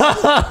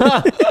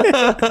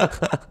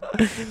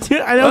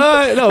 Dude,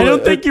 I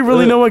don't think you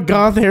really know what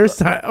goth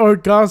hairstyle or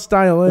goth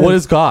style is. What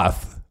is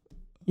goth?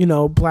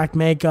 Black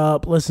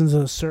makeup, listens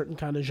to a certain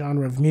kind of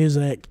genre of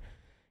music.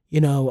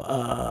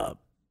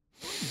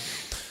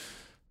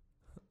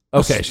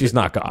 Okay, she's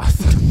not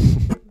goth.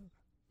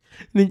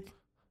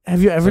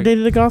 Have you ever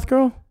dated a goth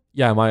girl?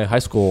 Yeah, my high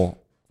school.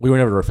 We were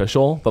never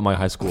official, but my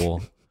high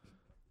school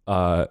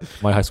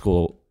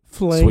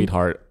Flame.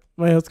 sweetheart,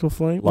 My high school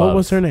flame. Love. What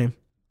was her name?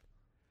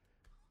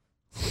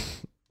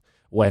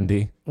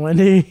 Wendy.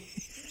 Wendy.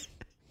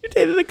 You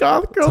dated a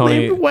goth girl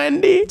Tony- named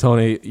Wendy.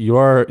 Tony, you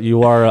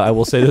are. I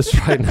will say this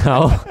right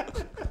now.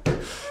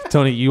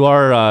 Tony, you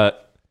are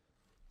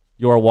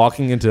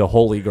walking into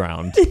holy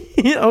ground.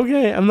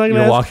 Okay, I'm not gonna.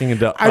 You're ask. walking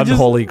into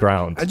unholy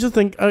ground. I just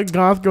think a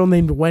goth girl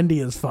named Wendy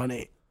is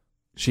funny.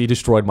 She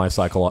destroyed my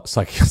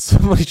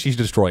she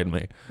destroyed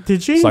me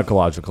Did she?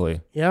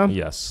 psychologically. Yeah.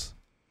 Yes.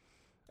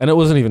 And it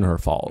wasn't even her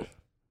fault.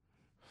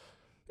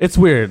 It's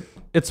weird.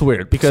 It's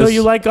weird because So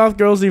you like goth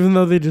girls even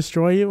though they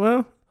destroy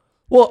you?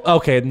 Well,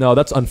 okay, no,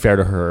 that's unfair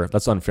to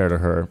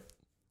her.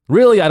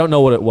 Really, I don't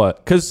know what it was.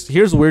 Because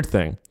here's the weird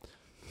thing.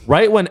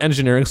 Right when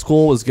engineering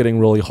school was getting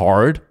really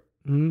hard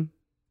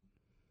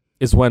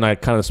is when I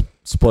kind of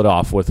split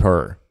off with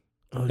her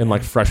in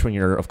like freshman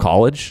year of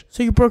college.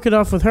 So you broke it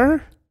off with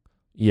her?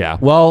 Yeah.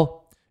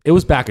 Well, it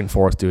was back and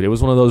forth, dude. It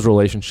was one of those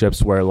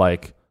relationships where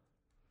like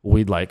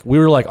we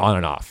were like on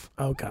and off.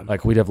 Okay.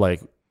 Like we'd have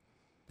like,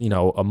 you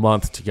know, a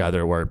month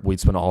together where we'd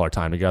spend all our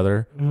time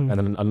together. And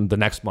then on the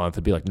next month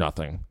it'd be like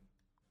nothing.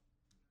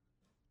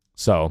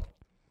 So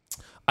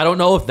I don't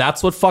know if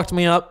that's what fucked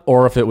me up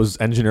or if it was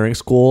engineering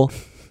school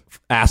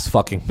ass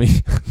fucking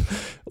me.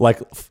 Like,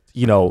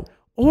 you know,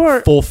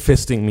 or full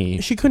fisting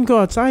me. She couldn't go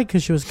outside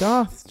because she was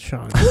goth,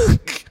 Sean.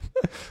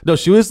 No,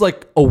 she was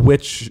like a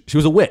witch. She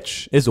was a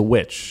witch. Is a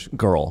witch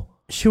girl.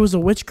 She was a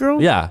witch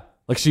girl? Yeah.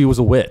 Like she was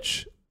a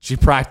witch. She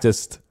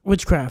practiced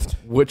witchcraft.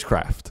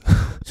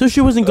 So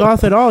she wasn't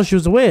goth at all. She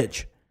was a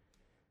witch.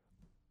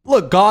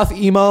 Look, goth,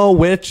 emo,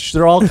 witch,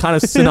 they're all kind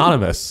of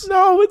synonymous.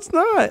 No, it's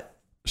not.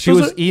 She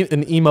was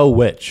an emo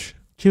witch.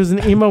 She was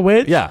an emo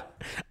witch? Yeah.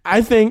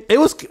 I think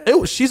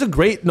she's a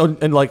great,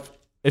 and like,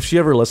 if she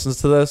ever listens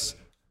to this,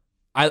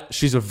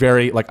 she's a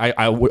very, like,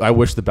 I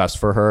wish the best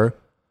for her.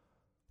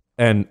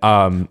 And,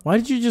 why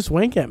did you just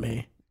wink at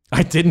me?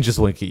 I didn't just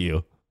wink at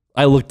you.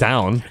 I looked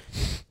down.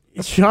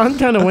 Sean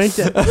kind of winked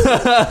at me.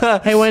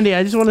 Hey, Wendy,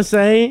 I just want to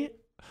say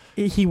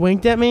he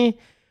winked at me,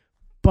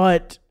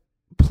 but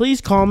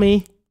please call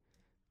me.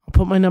 I'll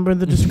put my number in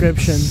the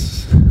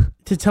description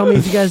to tell me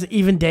if you guys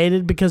even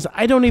dated, because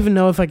I don't even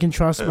know if I can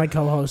trust my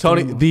co-host.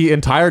 Tony, anymore. the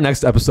entire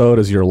next episode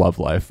is your love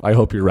life. I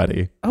hope you're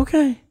ready.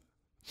 Okay.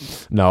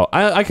 No,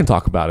 I can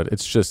talk about it.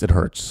 It's just, it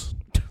hurts.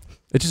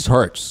 It just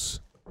hurts.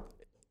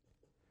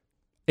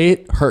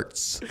 It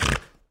hurts.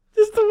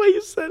 Just the way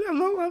you said it. I'm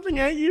not laughing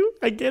at you.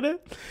 I get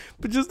it.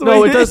 But just the way.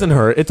 No, it doesn't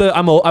hurt.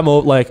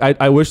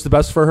 I wish the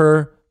best for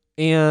her,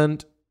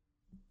 and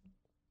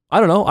I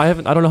don't know. I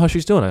don't know how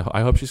she's doing.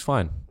 I hope she's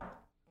fine.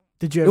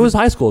 Did you? It was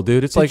high school,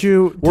 dude. It's like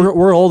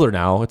we're older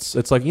now.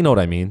 It's like, you know what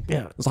I mean.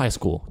 Yeah. It's high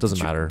school. It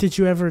doesn't matter. Did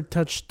you ever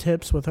touch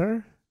tips with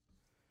her?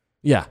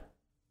 Yeah.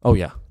 Oh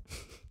yeah.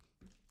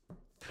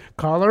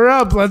 Call her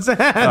up. Let's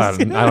ask.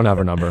 I don't have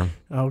her number.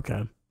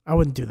 Okay. I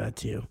wouldn't do that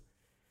to you.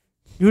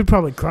 You would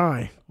probably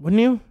cry,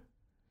 wouldn't you?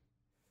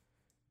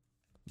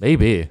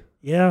 Maybe.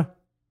 Yeah.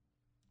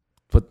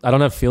 But I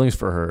don't have feelings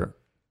for her,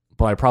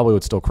 but I probably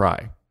would still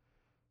cry.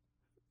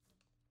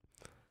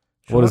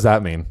 Sean, what does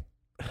that mean?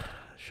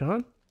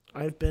 Sean,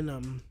 I've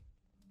been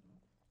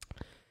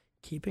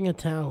keeping a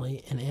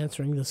tally and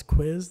answering this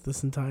quiz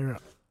this entire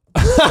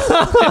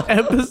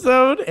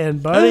episode,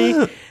 and buddy,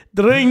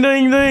 ding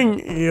ding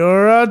ding,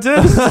 you're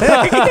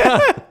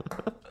autistic.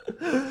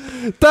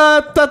 Da,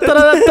 da, da,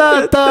 da,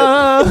 da,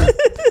 da.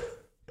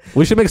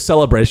 We should make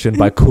Celebration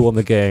by Kool and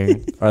the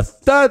Gang. Da,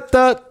 da,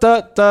 da,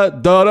 da, da,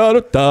 da,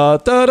 da,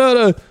 da,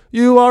 da.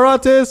 You are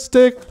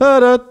autistic. Da,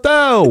 da,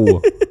 da.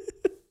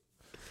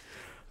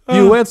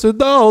 You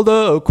answered all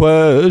the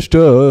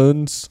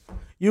questions.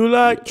 You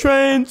like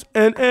trains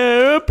and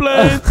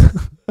airplanes.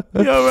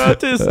 You're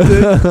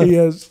autistic.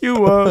 Yes,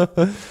 you are.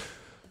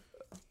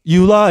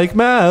 You like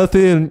math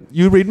and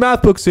you read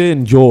math books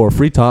in your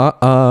free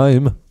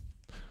time.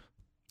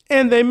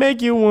 And they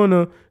make you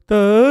wanna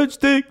touch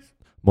sticks.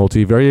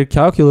 Multivariate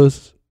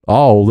calculus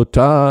all the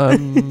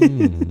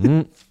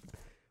time.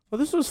 Well,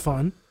 this was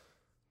fun.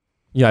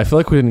 Yeah, I feel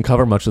like we didn't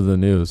cover much of the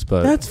news,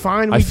 but that's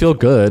fine. I feel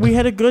good. We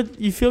had a good.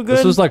 You feel good?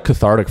 This was like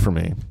cathartic for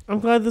me.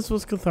 I'm glad this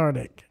was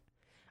cathartic.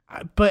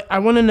 But I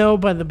want to know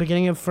by the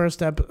beginning of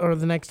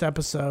the next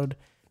episode,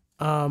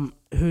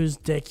 whose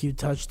dick you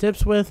touch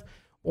tips with,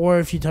 or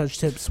if you touch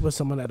tips with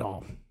someone at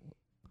all.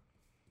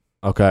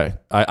 Okay,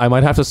 I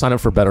might have to sign up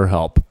for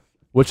BetterHelp,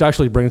 which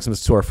actually brings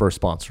us to our first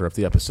sponsor of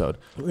the episode.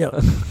 Yeah,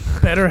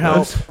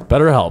 BetterHelp.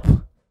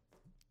 BetterHelp.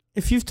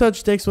 If you've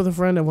touched dicks with a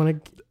friend, I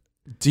want to.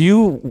 Do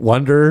you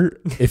wonder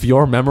if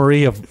your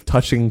memory of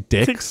touching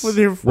dicks with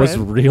your was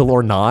real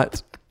or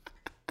not?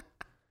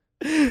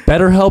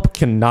 BetterHelp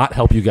cannot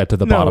help you get to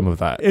the bottom of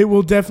that. It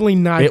will definitely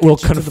not. It will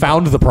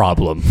confound the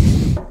problem.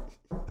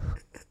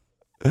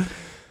 But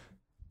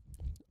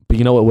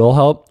you know what will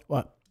help?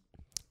 What?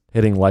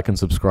 Hitting like and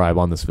subscribe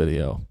on this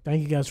video.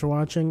 Thank you guys for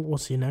watching. We'll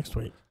see you next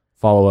week.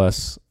 Follow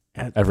us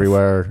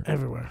everywhere.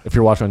 Everywhere. If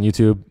you're watching on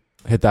YouTube,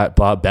 hit that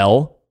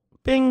bell.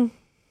 Bing.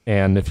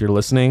 And if you're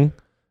listening,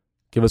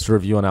 give us a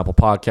review on Apple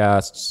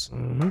Podcasts.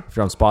 If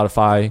you're on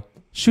Spotify,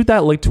 shoot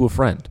that link to a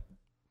friend.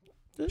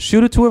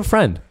 Shoot it to a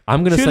friend.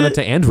 I'm going to send it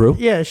to Andrew.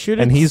 Yeah, shoot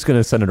it. And he's going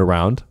to send it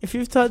around. If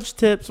you've touched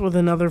tips with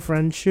another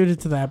friend, shoot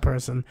it to that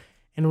person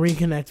and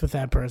reconnect with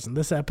that person.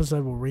 This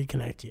episode will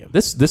reconnect you.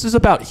 This is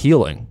about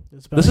healing.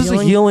 This is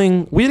a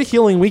healing. We had a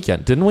healing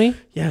weekend, didn't we?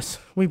 Yes.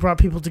 We brought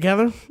people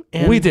together.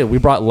 And we did. We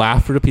brought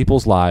laughter to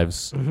people's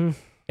lives. Mm-hmm.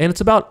 And it's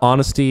about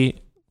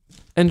honesty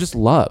and just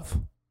love.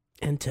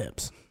 And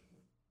tips.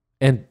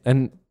 And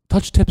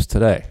touch tips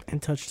today.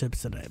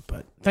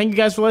 But thank you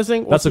guys for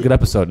listening. That's a good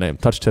episode name.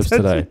 Touch tips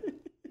today.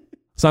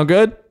 Sound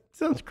good?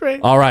 Sounds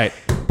great. All right.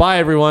 Bye,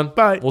 everyone.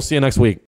 Bye. We'll see you next week.